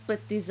easier to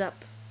split these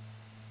up.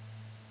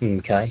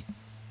 Okay.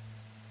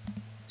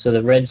 So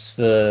the red's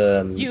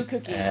for... You,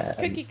 Cookie.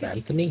 Cookie.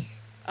 Anthony?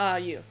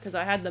 You, because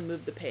I had them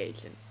move the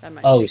page, and that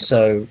might. Oh,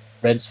 so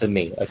red's for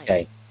me.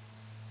 Okay.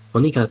 と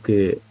にか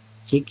く、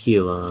地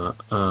球は、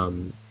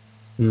回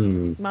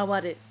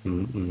る.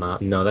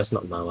 no, that's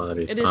not 回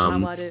る. It is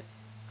回る.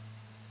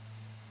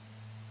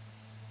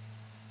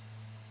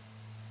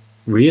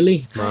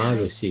 Really? はい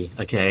はい。Marushi.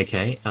 Okay,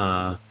 okay.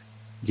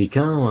 時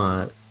間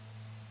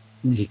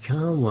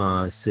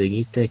は過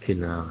ぎてく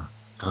な.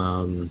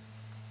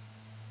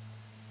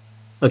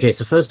 Okay,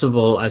 so first of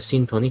all, I've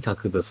seen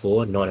Tonikaku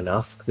before, not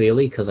enough,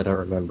 clearly, because I don't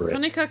remember it.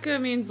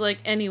 Tonikaku means like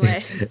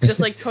anyway, just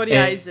like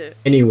toriaizu.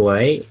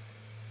 Anyway,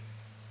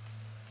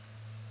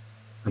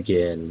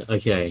 again,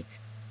 okay.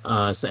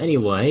 So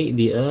anyway,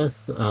 the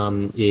Earth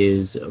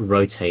is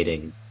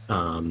rotating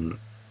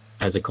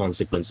as a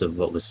consequence of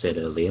what was said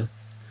earlier.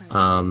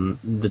 はい。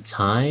The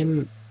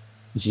time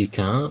時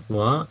間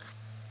は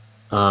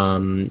過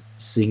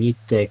ぎ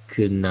て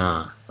く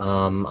な.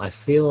 I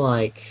feel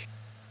like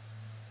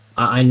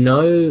I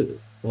know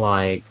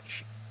like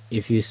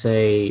if you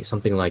say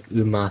something like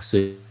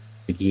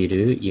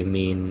umasugiru, you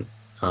mean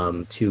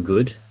too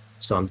good.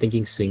 So I'm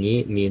thinking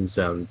sungi means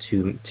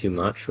too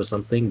much or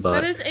something,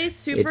 That but is a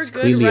super it's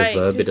good clearly a right,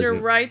 verb. It because you're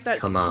doesn't right that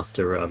come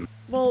after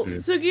well,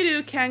 mm,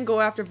 sugiru can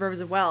go after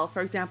verbs as well.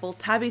 For example,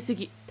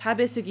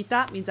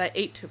 tabesugita means I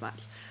ate too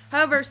much.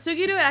 However,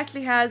 sugiru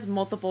actually has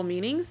multiple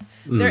meanings.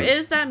 There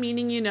is that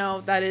meaning,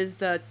 that is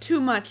the too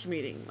much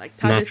meaning, like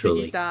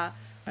naturally. tabesugita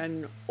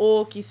and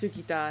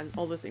okisugita and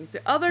all those things.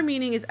 The other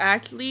meaning is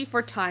actually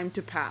for time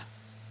to pass.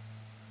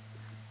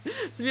 So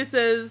it just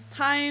says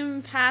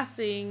time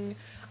passing.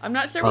 I'm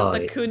not sure what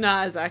the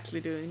kuna is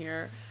actually doing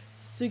here.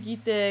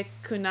 Sugite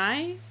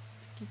kunai?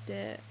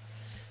 Sugite.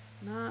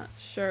 Not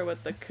sure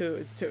what the ku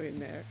is doing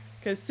there.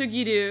 Because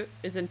sugiru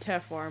is in te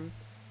form.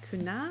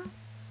 Kuna?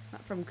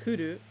 Not from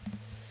kuru.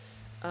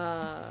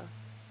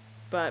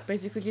 But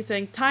basically she's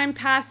saying time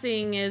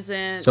passing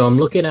isn't... So I'm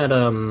looking at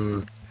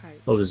Hi.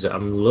 what was it?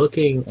 I'm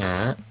looking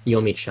at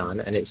Yomi-chan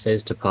and it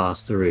says to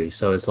pass through.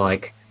 So it's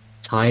like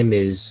time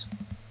is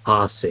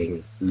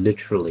passing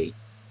literally,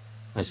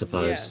 I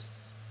suppose. Yes.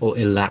 Or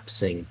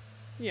elapsing.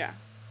 Yeah.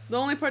 The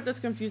only part that's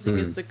confusing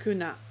is the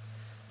kuna.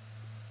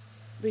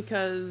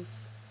 Because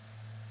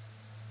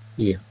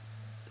Yeah.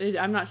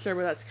 I'm not sure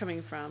where that's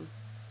coming from.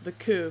 The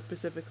ku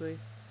specifically.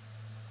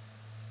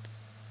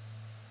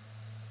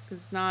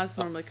 Because na is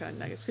normally kind of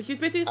negative. Because she's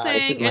basically Is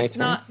saying it my it's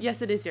turn? not.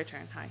 Yes, it is your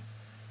turn. Hi.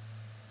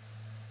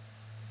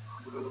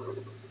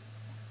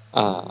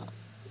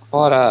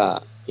 ほ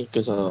ら、行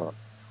くぞ。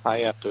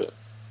早く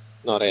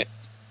乗れ。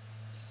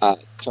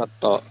ちょっ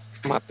と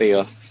待って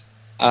よ。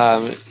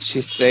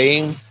She's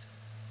saying,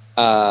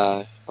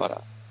 ほ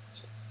ら。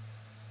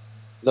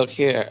Look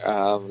here,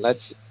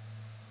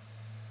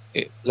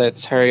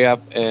 let's hurry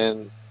up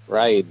and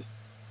ride.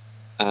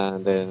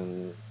 And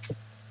then,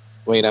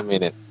 wait a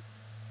minute.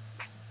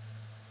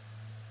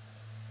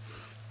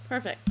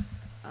 Perfect.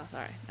 Oh,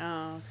 sorry.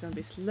 Oh, it's going to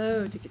be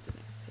slow to get to the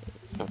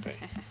next page. Okay.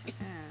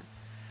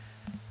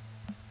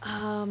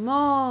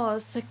 も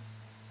うせっ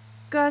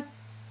か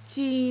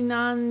ち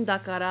なんだ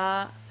か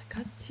ら。せ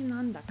っかち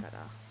なんだから。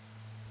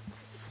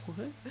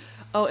What?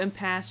 Oh,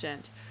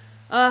 impassioned.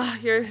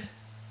 You're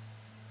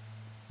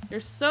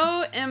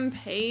so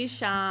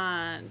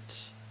impatient.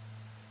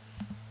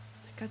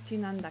 せっかち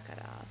なんだか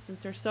ら.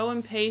 Since you're so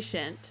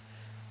impatient,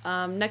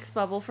 next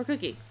bubble for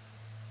Cookie.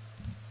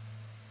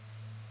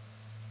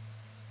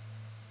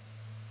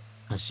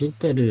 走っ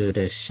てる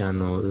列車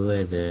の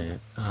上で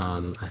I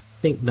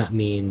think that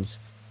means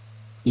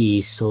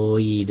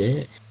急い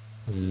で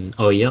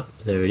oh yep,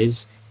 there it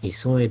is.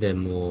 急いで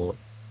も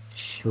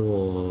し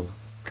ょ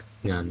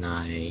うが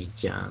ない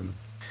じゃん.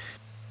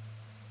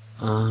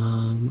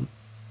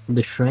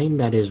 The train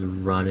that is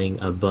running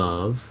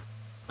above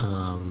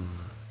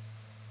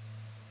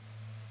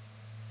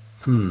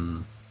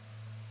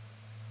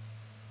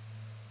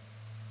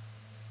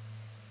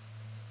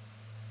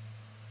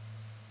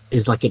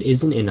is like it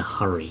isn't in a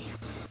hurry.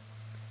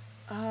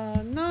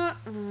 Not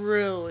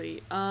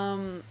really.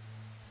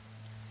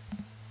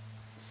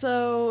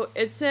 So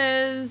it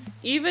says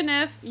even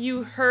if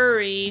you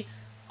hurry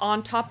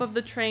on top of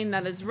the train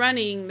that is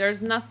running,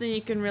 there's nothing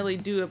you can really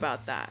do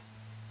about that.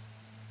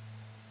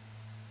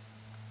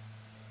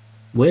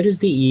 Where does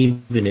the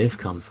even if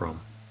come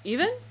from?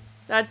 Even?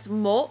 That's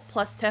mo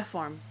plus te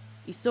form.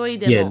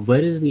 Isoide Yeah, mo.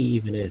 where does the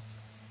even if?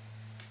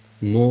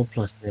 More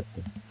plus te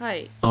form.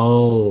 Hi.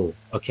 Oh,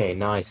 okay,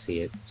 now I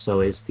see it.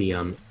 So it's the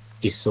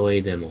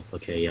isoidemo.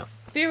 Okay, yeah.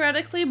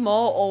 Theoretically, mo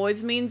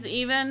always means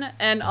even,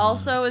 and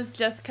also is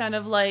just kind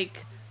of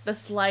like the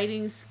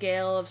sliding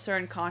scale of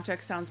certain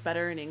contexts sounds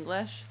better in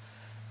English.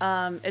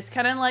 It's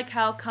kind of like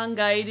how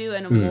kangaidu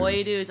and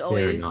omoidu is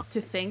always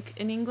to think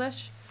in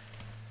English.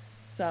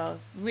 So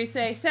we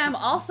say Sam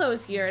also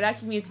is here. It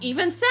actually means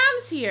even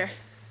Sam's here.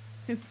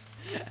 It's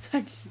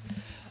actually,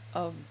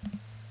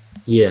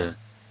 yeah.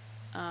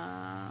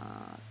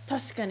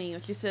 確かに,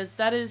 which he says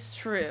that is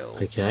true.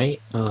 Okay.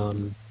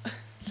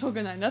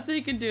 Shogunai, nothing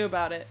you can do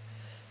about it.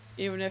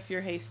 Even if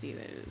you're hasty,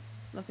 there's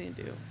nothing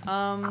to do.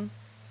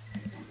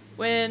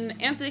 When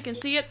Anthony can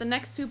see it, the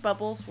next two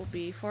bubbles will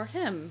be for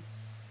him.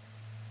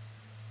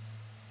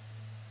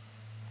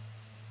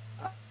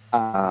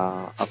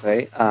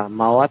 Okay.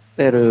 回っ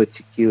てる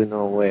地球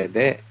の上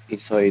で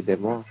急いで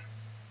も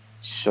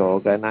しょ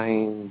うがな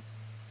い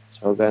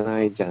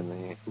じゃ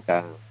ねえ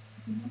か。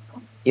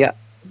いや、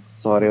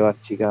それは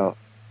違う。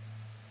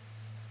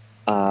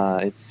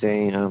It's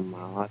saying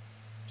about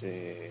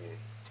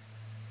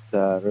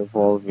the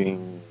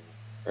revolving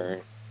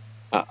earth,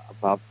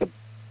 about the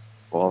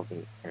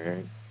revolving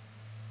earth.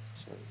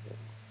 So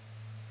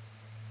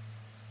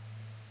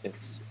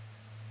it's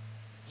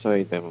so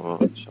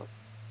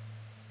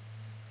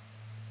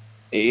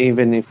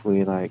even if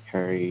we like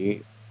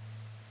hurry,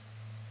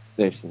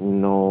 there's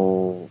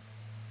no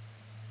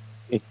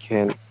it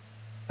can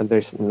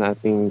there's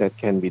nothing that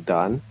can be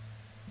done,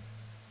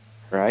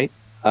 right?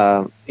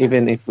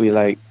 Even if we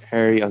like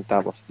hurry on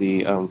top of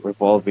the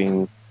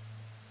revolving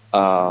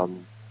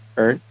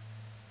earth,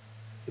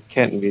 it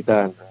can't be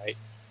done, right?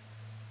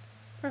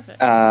 Perfect.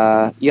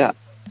 Yeah,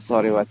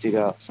 sorry what you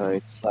got. So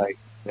it's like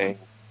saying,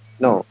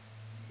 no,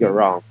 you're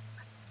wrong.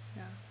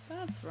 Yeah,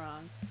 that's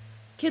wrong.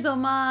 けど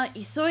まあ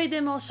急い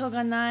でもしょう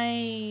がな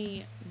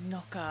い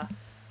のか.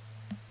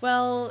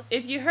 Well,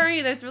 if you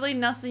hurry, there's really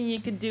nothing you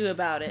can do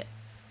about it.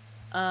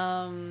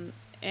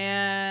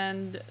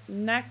 And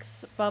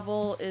next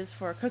bubble is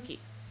for Cookie.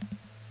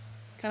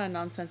 Kind of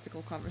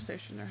nonsensical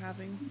conversation they're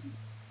having.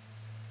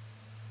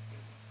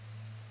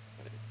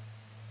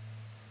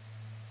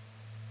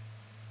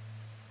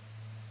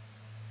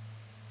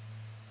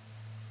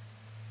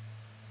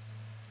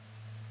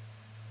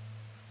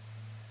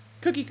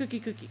 Cookie, Cookie,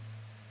 Cookie.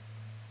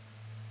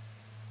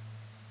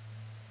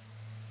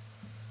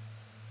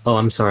 Oh,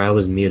 I'm sorry, I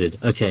was muted.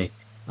 Okay.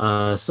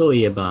 そう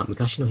いえば、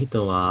昔の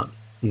人は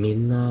み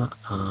んな、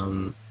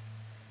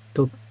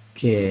時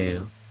計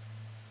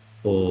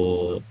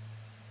を、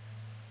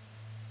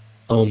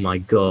oh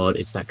my god,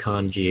 it's that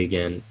kanji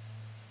again.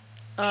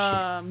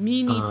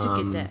 Mini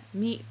tsukete.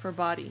 Meat for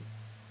body.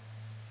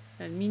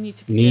 And mini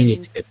tsukete 身に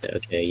means... つけて、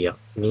okay, yeah.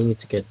 身に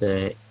つけ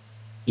て、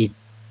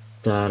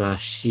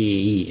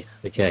itarashi.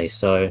 Okay,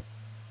 so,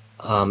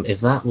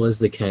 if that was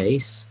the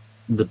case,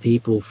 the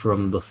people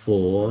from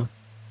before,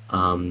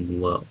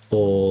 were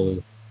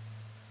all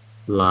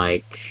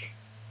like,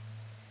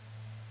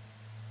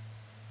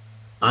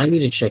 I need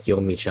to check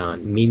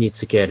Yomi-chan. Mini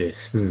tsukeru.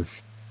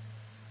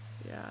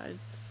 Yeah,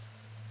 it's...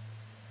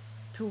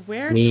 To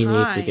wear Mini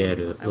time.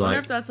 tsukeru. I wonder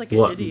if that's like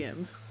what? an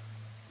idiom.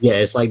 Yeah,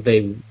 it's like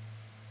they...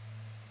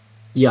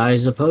 Yeah, I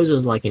suppose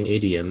it's like an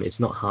idiom. It's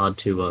not hard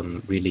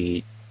to,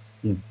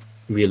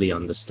 really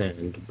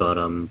understand, but,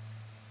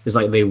 it's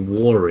like they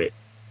wore it.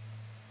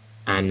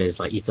 And it's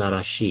like,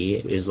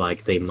 itarashi is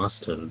like they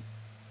must have.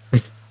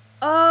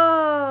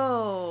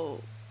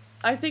 Oh!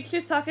 I think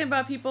she's talking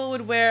about people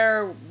would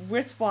wear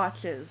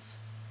wristwatches.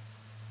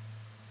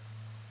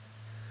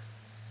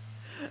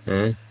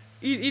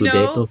 You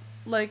know?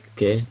 Like,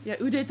 okay. Yeah,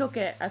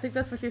 udetoke. I think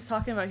that's what she's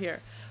talking about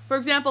here. For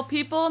example,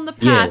 people in the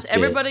past,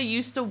 everybody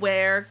used to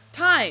wear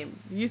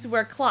time. Used to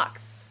wear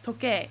clocks.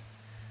 Toke. Used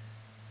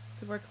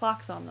to wear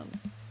clocks on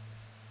them.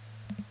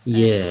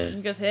 Yeah. And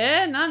he goes,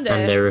 hey, nande?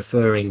 And they're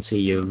referring to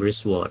your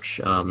wristwatch.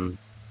 So.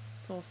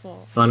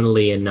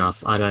 Funnily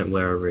enough, I don't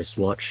wear a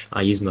wristwatch.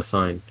 I use my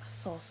phone.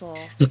 So.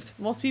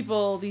 Most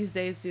people these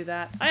days do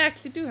that. I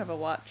actually do have a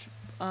watch.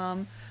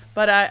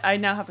 But I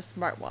now have a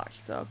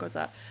smartwatch, so it goes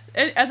out.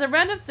 As a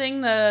random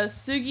thing, the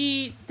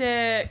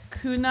sugite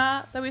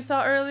kuna that we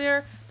saw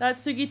earlier,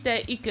 that's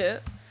sugite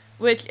iku,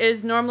 which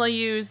is normally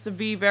used to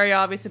be very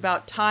obvious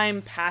about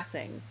time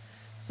passing.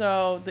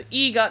 So the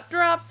e got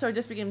dropped, so it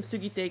just became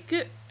sugite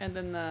iku, and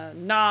then the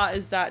na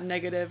is that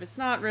negative. It's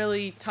not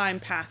really time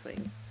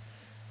passing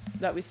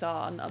that we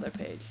saw on the other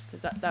page,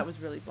 because that was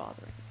really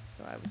bothering me.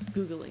 So I was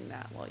Googling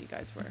that while you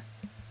guys were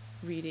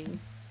reading.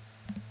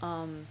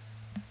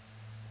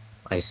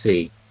 I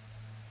see.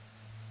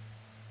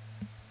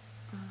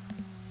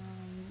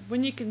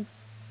 When you can...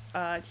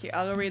 I'll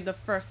go read the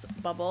first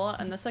bubble,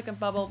 and the second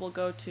bubble will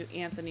go to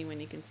Anthony when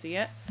you can see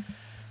it.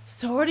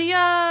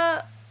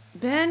 Soria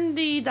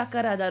bendy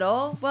dakara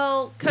daro?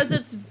 Well, because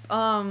it's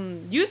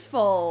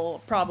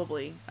useful,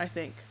 probably, I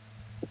think.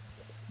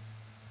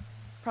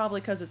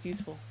 Probably because it's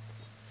useful.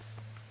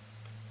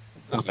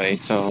 Okay,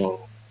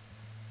 so...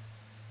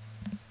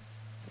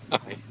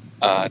 Okay.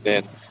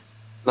 Then,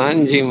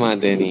 何時ま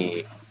で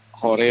に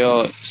これ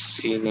を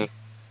しな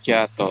き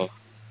ゃと、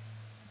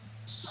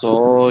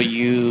そう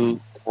いう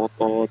こ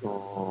と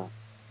の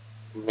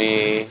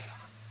目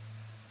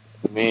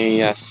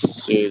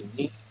安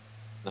に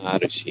な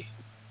るし。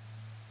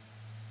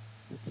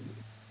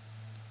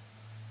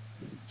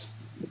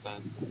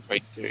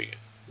criteria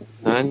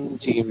何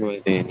時ま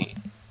でに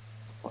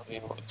これ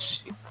を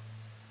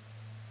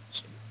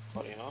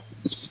これを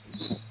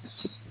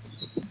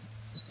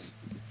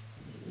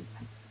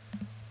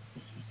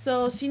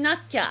So,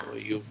 shinakya.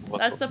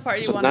 That's the part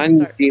you so want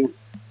to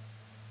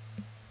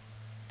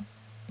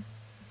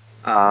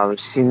start.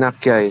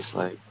 Shinakya is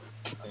like,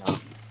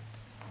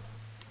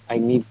 I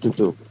need to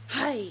do.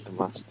 Hi. I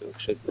must do,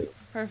 should do.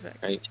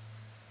 Perfect. Right?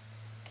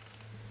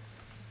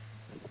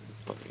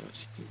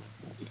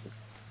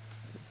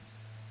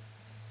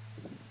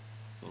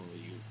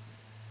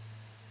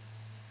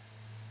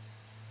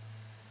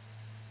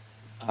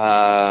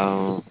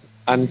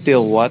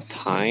 Until what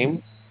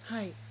time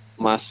Hi.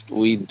 must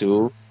we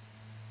do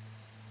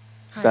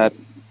Hi. that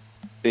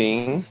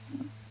thing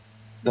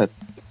that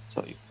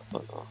sorry,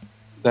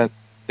 that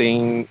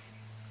thing,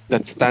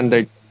 that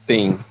standard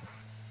thing,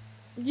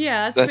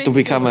 Yeah, that to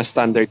become a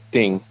standard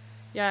thing.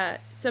 Yeah,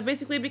 so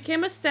basically it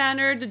became a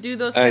standard to do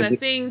those kind of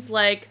things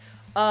like,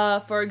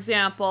 for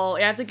example,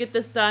 you have to get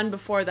this done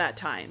before that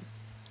time.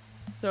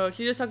 So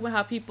she's just talking about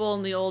how people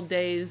in the old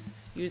days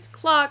used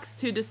clocks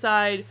to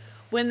decide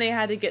when they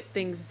had to get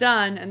things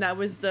done, and that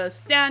was the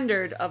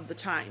standard of the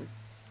time.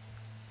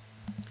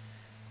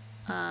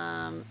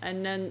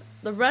 And then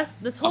the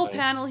rest, this whole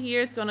panel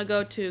here is going to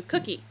go to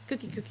cookie.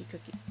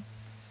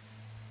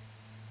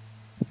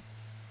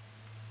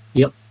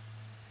 Yep.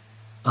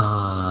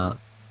 な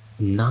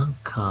ん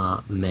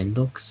かめん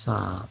どく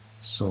さ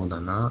そう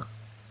だな。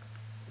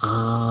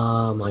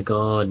My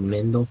god,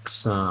 めんどく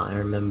さ. I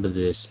remember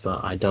this,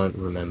 but I don't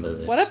remember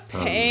this. What a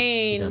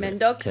pain, めん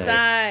どく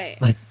さい.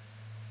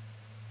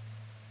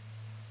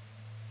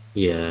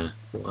 Yeah,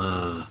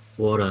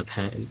 what a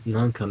pain.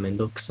 なんかめん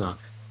どくさ.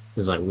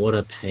 It's like, what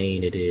a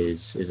pain it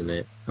is, isn't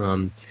it?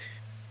 And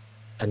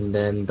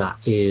then that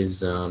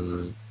is,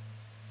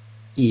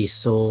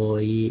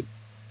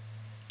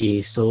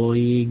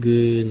 急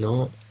ぐ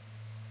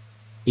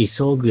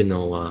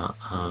のは,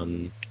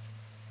 and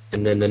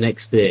then the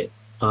next bit,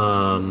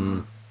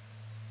 God,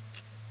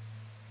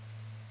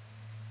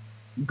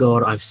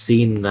 I've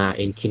seen that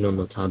in Kino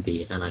no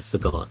Tabi, and I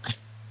forgot.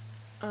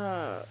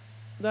 The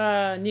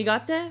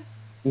nigate?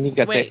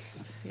 Nigate. Wait,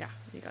 yeah,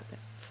 nigate.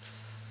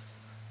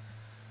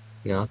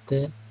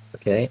 Nigate?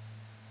 Okay.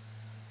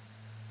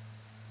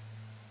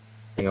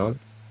 Hang on.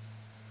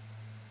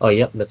 Oh,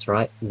 yep, that's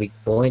right. Weak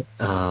point.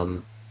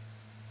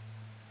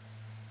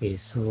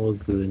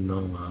 Isogu no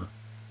wa.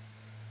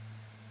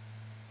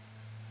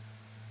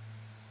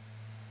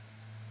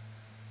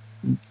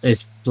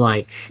 It's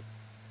like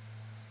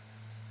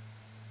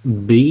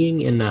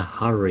being in a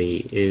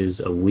hurry is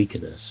a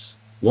weakness.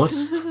 What?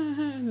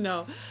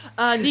 No.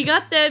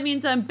 Nigate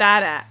means I'm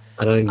bad at.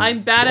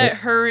 I'm bad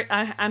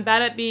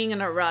at being in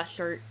a rush,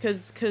 or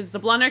because the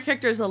blonde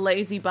character is a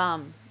lazy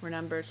bum.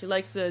 Remember, she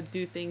likes to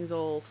do things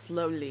all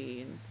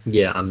slowly.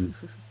 Yeah, I'm.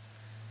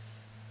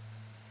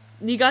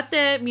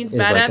 Nigate means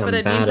bad at, but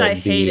it means I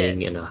hate it.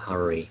 Being in a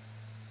hurry.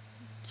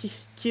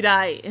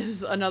 Kirai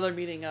is another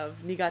meaning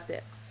of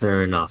nigate.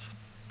 Fair enough.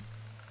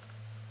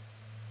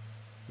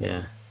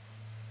 Yeah.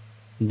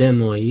 で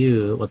も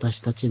you, 私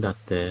たちだっ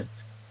て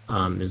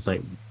is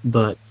like,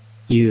 but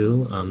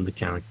you, the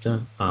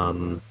character,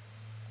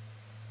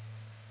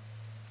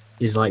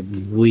 is like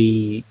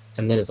we,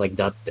 and then it's like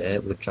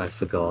datte, which I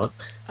forgot.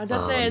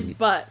 Datte is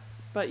but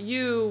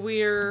you,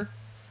 we're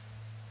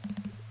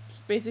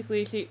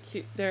basically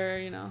they're,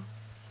 you know,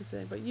 she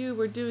said, but you,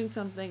 we're doing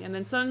something, and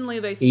then suddenly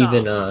they stop.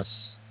 Even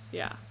us.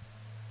 Yeah.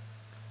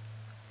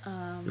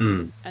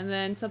 And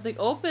then something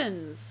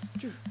opens.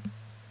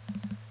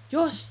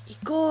 Yosh,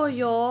 ikko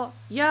yo.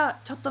 Yeah,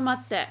 chotto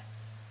matte.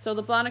 So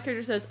the blonde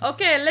character says,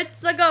 okay,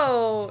 let's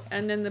go.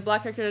 And then the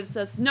black character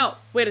says, no,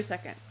 wait a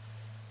second.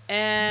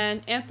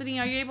 And Anthony,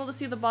 are you able to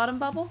see the bottom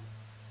bubble?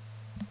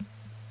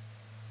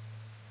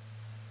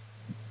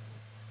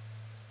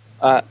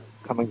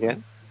 Come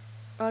again?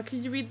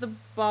 Can you read the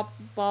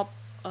bottom bubble?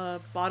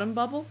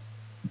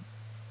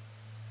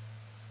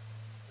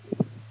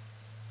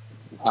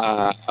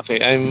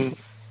 Okay, I'm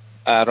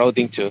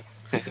routing to.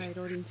 Okay,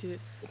 routing to.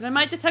 And I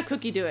might just have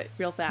Cookie do it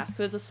real fast,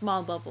 because it's a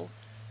small bubble.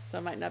 So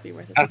it might not be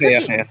worth it.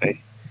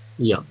 Okay.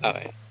 Yeah.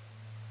 Okay.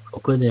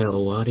 ここで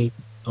終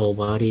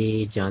わ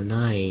りじゃ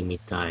ないみ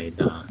たい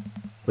だ.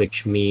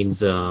 Which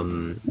means,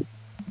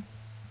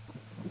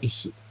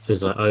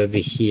 because over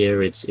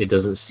here, it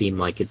doesn't seem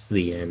like it's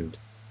the end.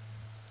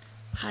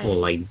 Or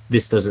like,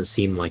 this doesn't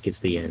seem like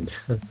it's the end.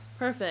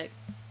 Perfect.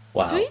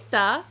 Wow.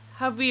 Tsuita,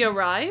 have we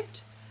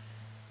arrived?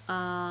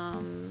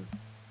 And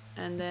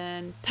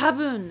then, 多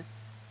分、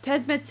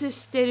点滅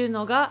してる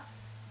のが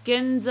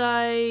現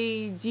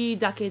在時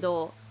だけ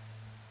ど、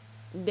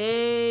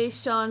レー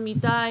ションみ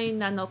たい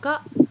なの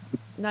が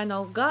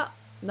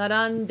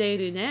並んでい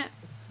るね。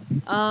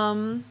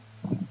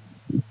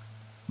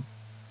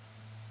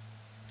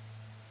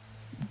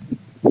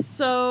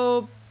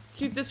So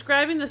she's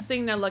describing the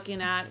thing they're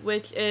looking at,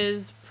 which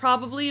is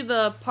probably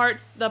the part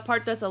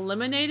that's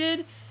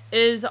eliminated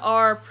is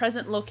our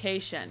present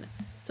location.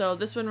 So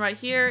this one right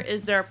here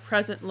is their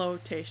present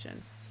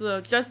location. So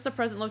just the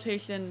present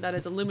location that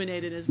is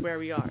illuminated is where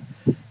we are.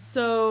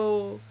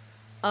 So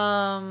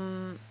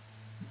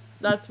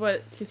that's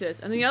what she says.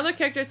 And the other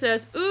character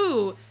says,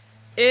 ooh,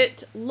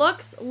 it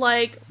looks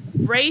like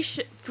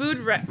food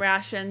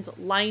rations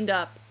lined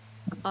up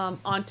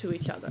onto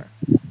each other.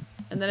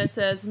 And then it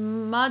says,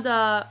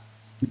 Mada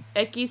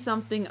eki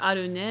something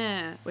aru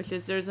ne, which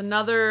is there's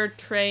another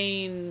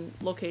train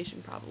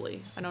location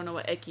probably. I don't know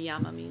what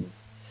ekiyama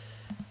means.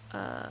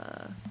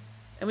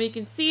 And we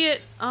can see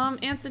it,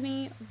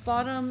 Anthony,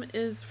 bottom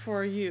is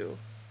for you.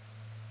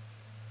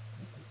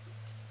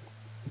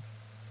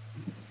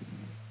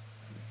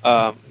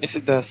 Is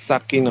it the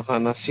Saki no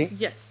Hanashi?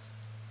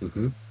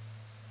 Mm-hmm.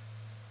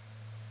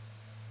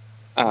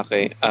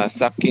 Okay.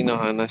 Saki no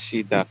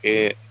Hanashi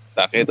dake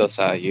do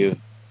sa you.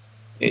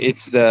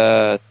 It's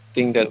the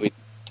thing that we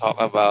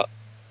talked about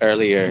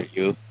earlier.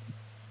 You.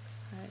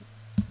 Right.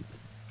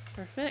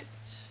 Perfect.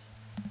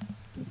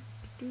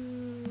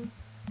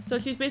 So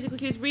she's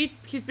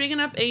bringing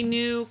up a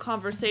new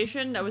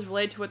conversation that was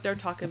related to what they're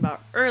talking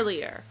about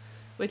earlier,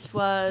 which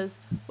was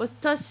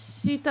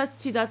私た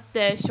ちだっ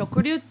て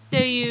食料っ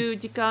ていう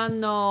時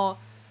間の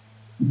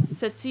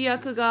節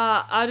約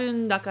がある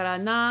んだから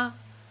な。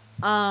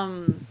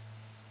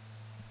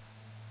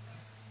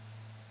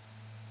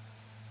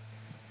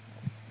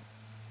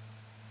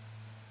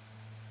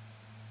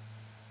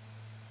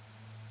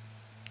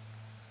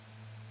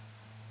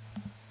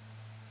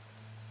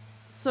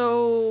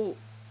So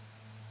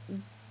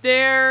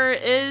there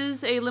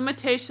is a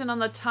limitation on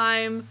the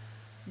time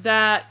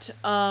that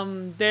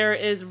there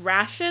is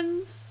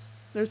rations.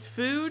 There's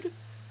food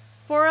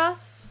for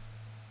us.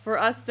 For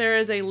us, there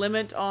is a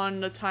limit on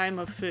the time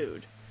of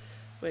food,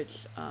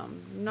 which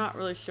not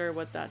really sure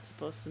what that's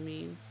supposed to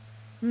mean.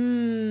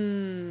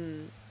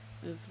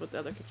 Is what the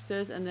other picture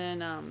says, and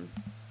then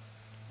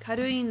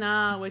karui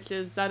na,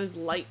 that is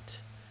light,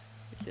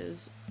 which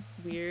is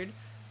weird.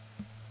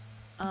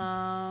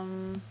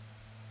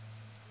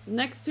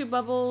 Next two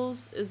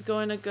bubbles is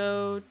going to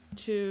go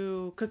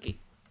to Cookie.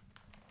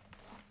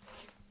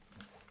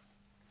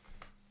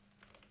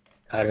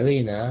 軽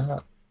い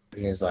な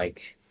is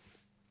like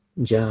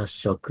じゃあ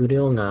食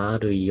料があ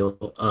るよ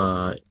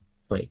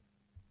wait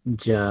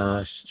じゃ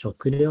あ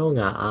食料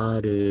が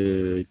あ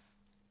る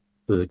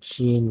う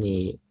ち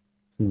に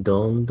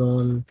どん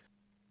どん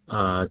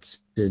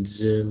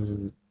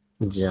進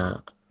んじ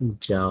ゃ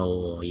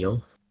おう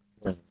よ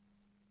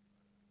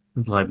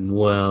like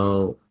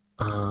well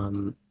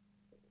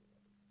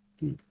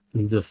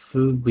the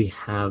food we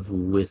have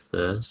with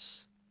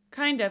us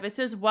Kind of. It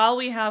says while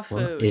we have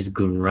food. is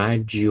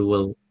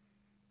gradual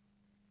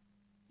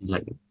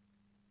like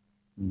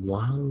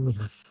while we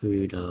have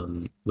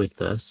food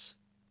with us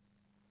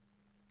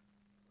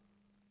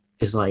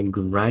is like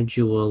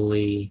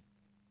gradually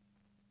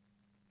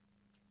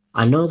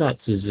I know that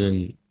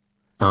Zuzun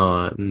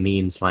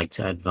means like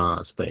to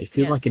advance, but it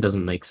feels like it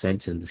doesn't make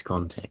sense in this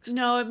context.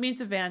 No, it means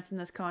advance in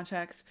this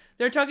context.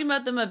 They're talking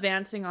about them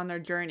advancing on their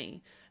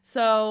journey.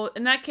 So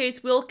in that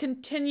case, we'll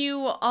continue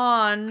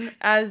on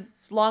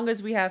as long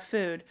as we have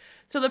food.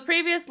 So the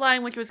previous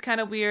line, which was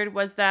kind of weird,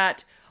 was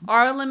that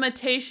our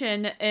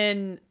limitation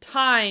in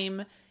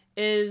time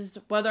is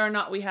whether or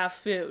not we have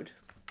food.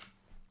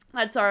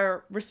 That's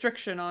our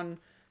restriction on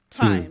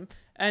time.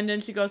 And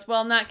then she goes,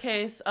 well, in that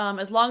case,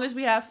 as long as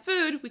we have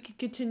food, we can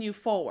continue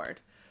forward.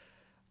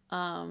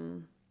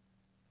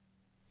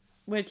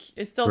 Which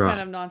is still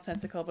kind of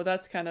nonsensical, but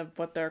that's kind of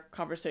what their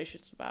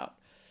conversation's about.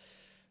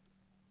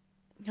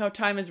 How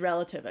time is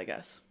relative, I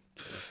guess.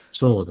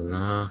 そうだ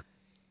な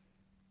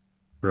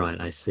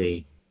Right, I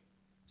see.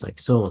 It's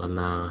like そうだ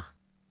な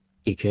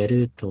行け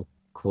ると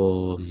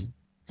こ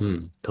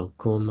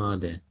ま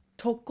で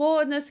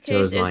Toko in this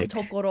case is like,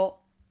 tokoro.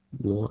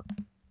 What?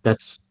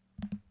 That's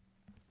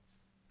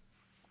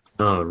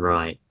oh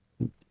right.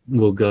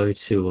 We'll go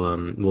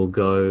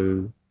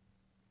to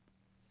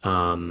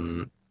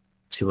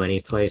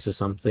any place or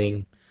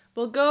something.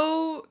 We'll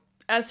go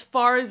as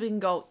far as we can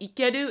go.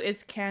 Ikeru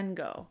is can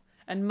go.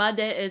 And made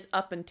is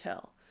up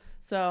until.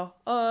 So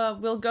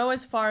we'll go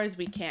as far as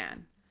we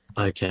can.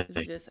 Okay.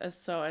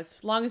 So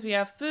as long as we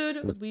have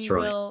food, we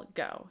will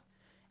go.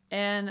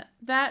 And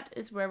that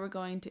is where we're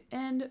going to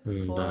end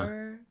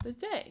for the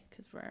day.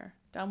 Because we're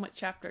done with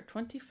chapter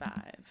 25.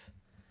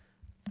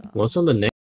 So. What's on the next?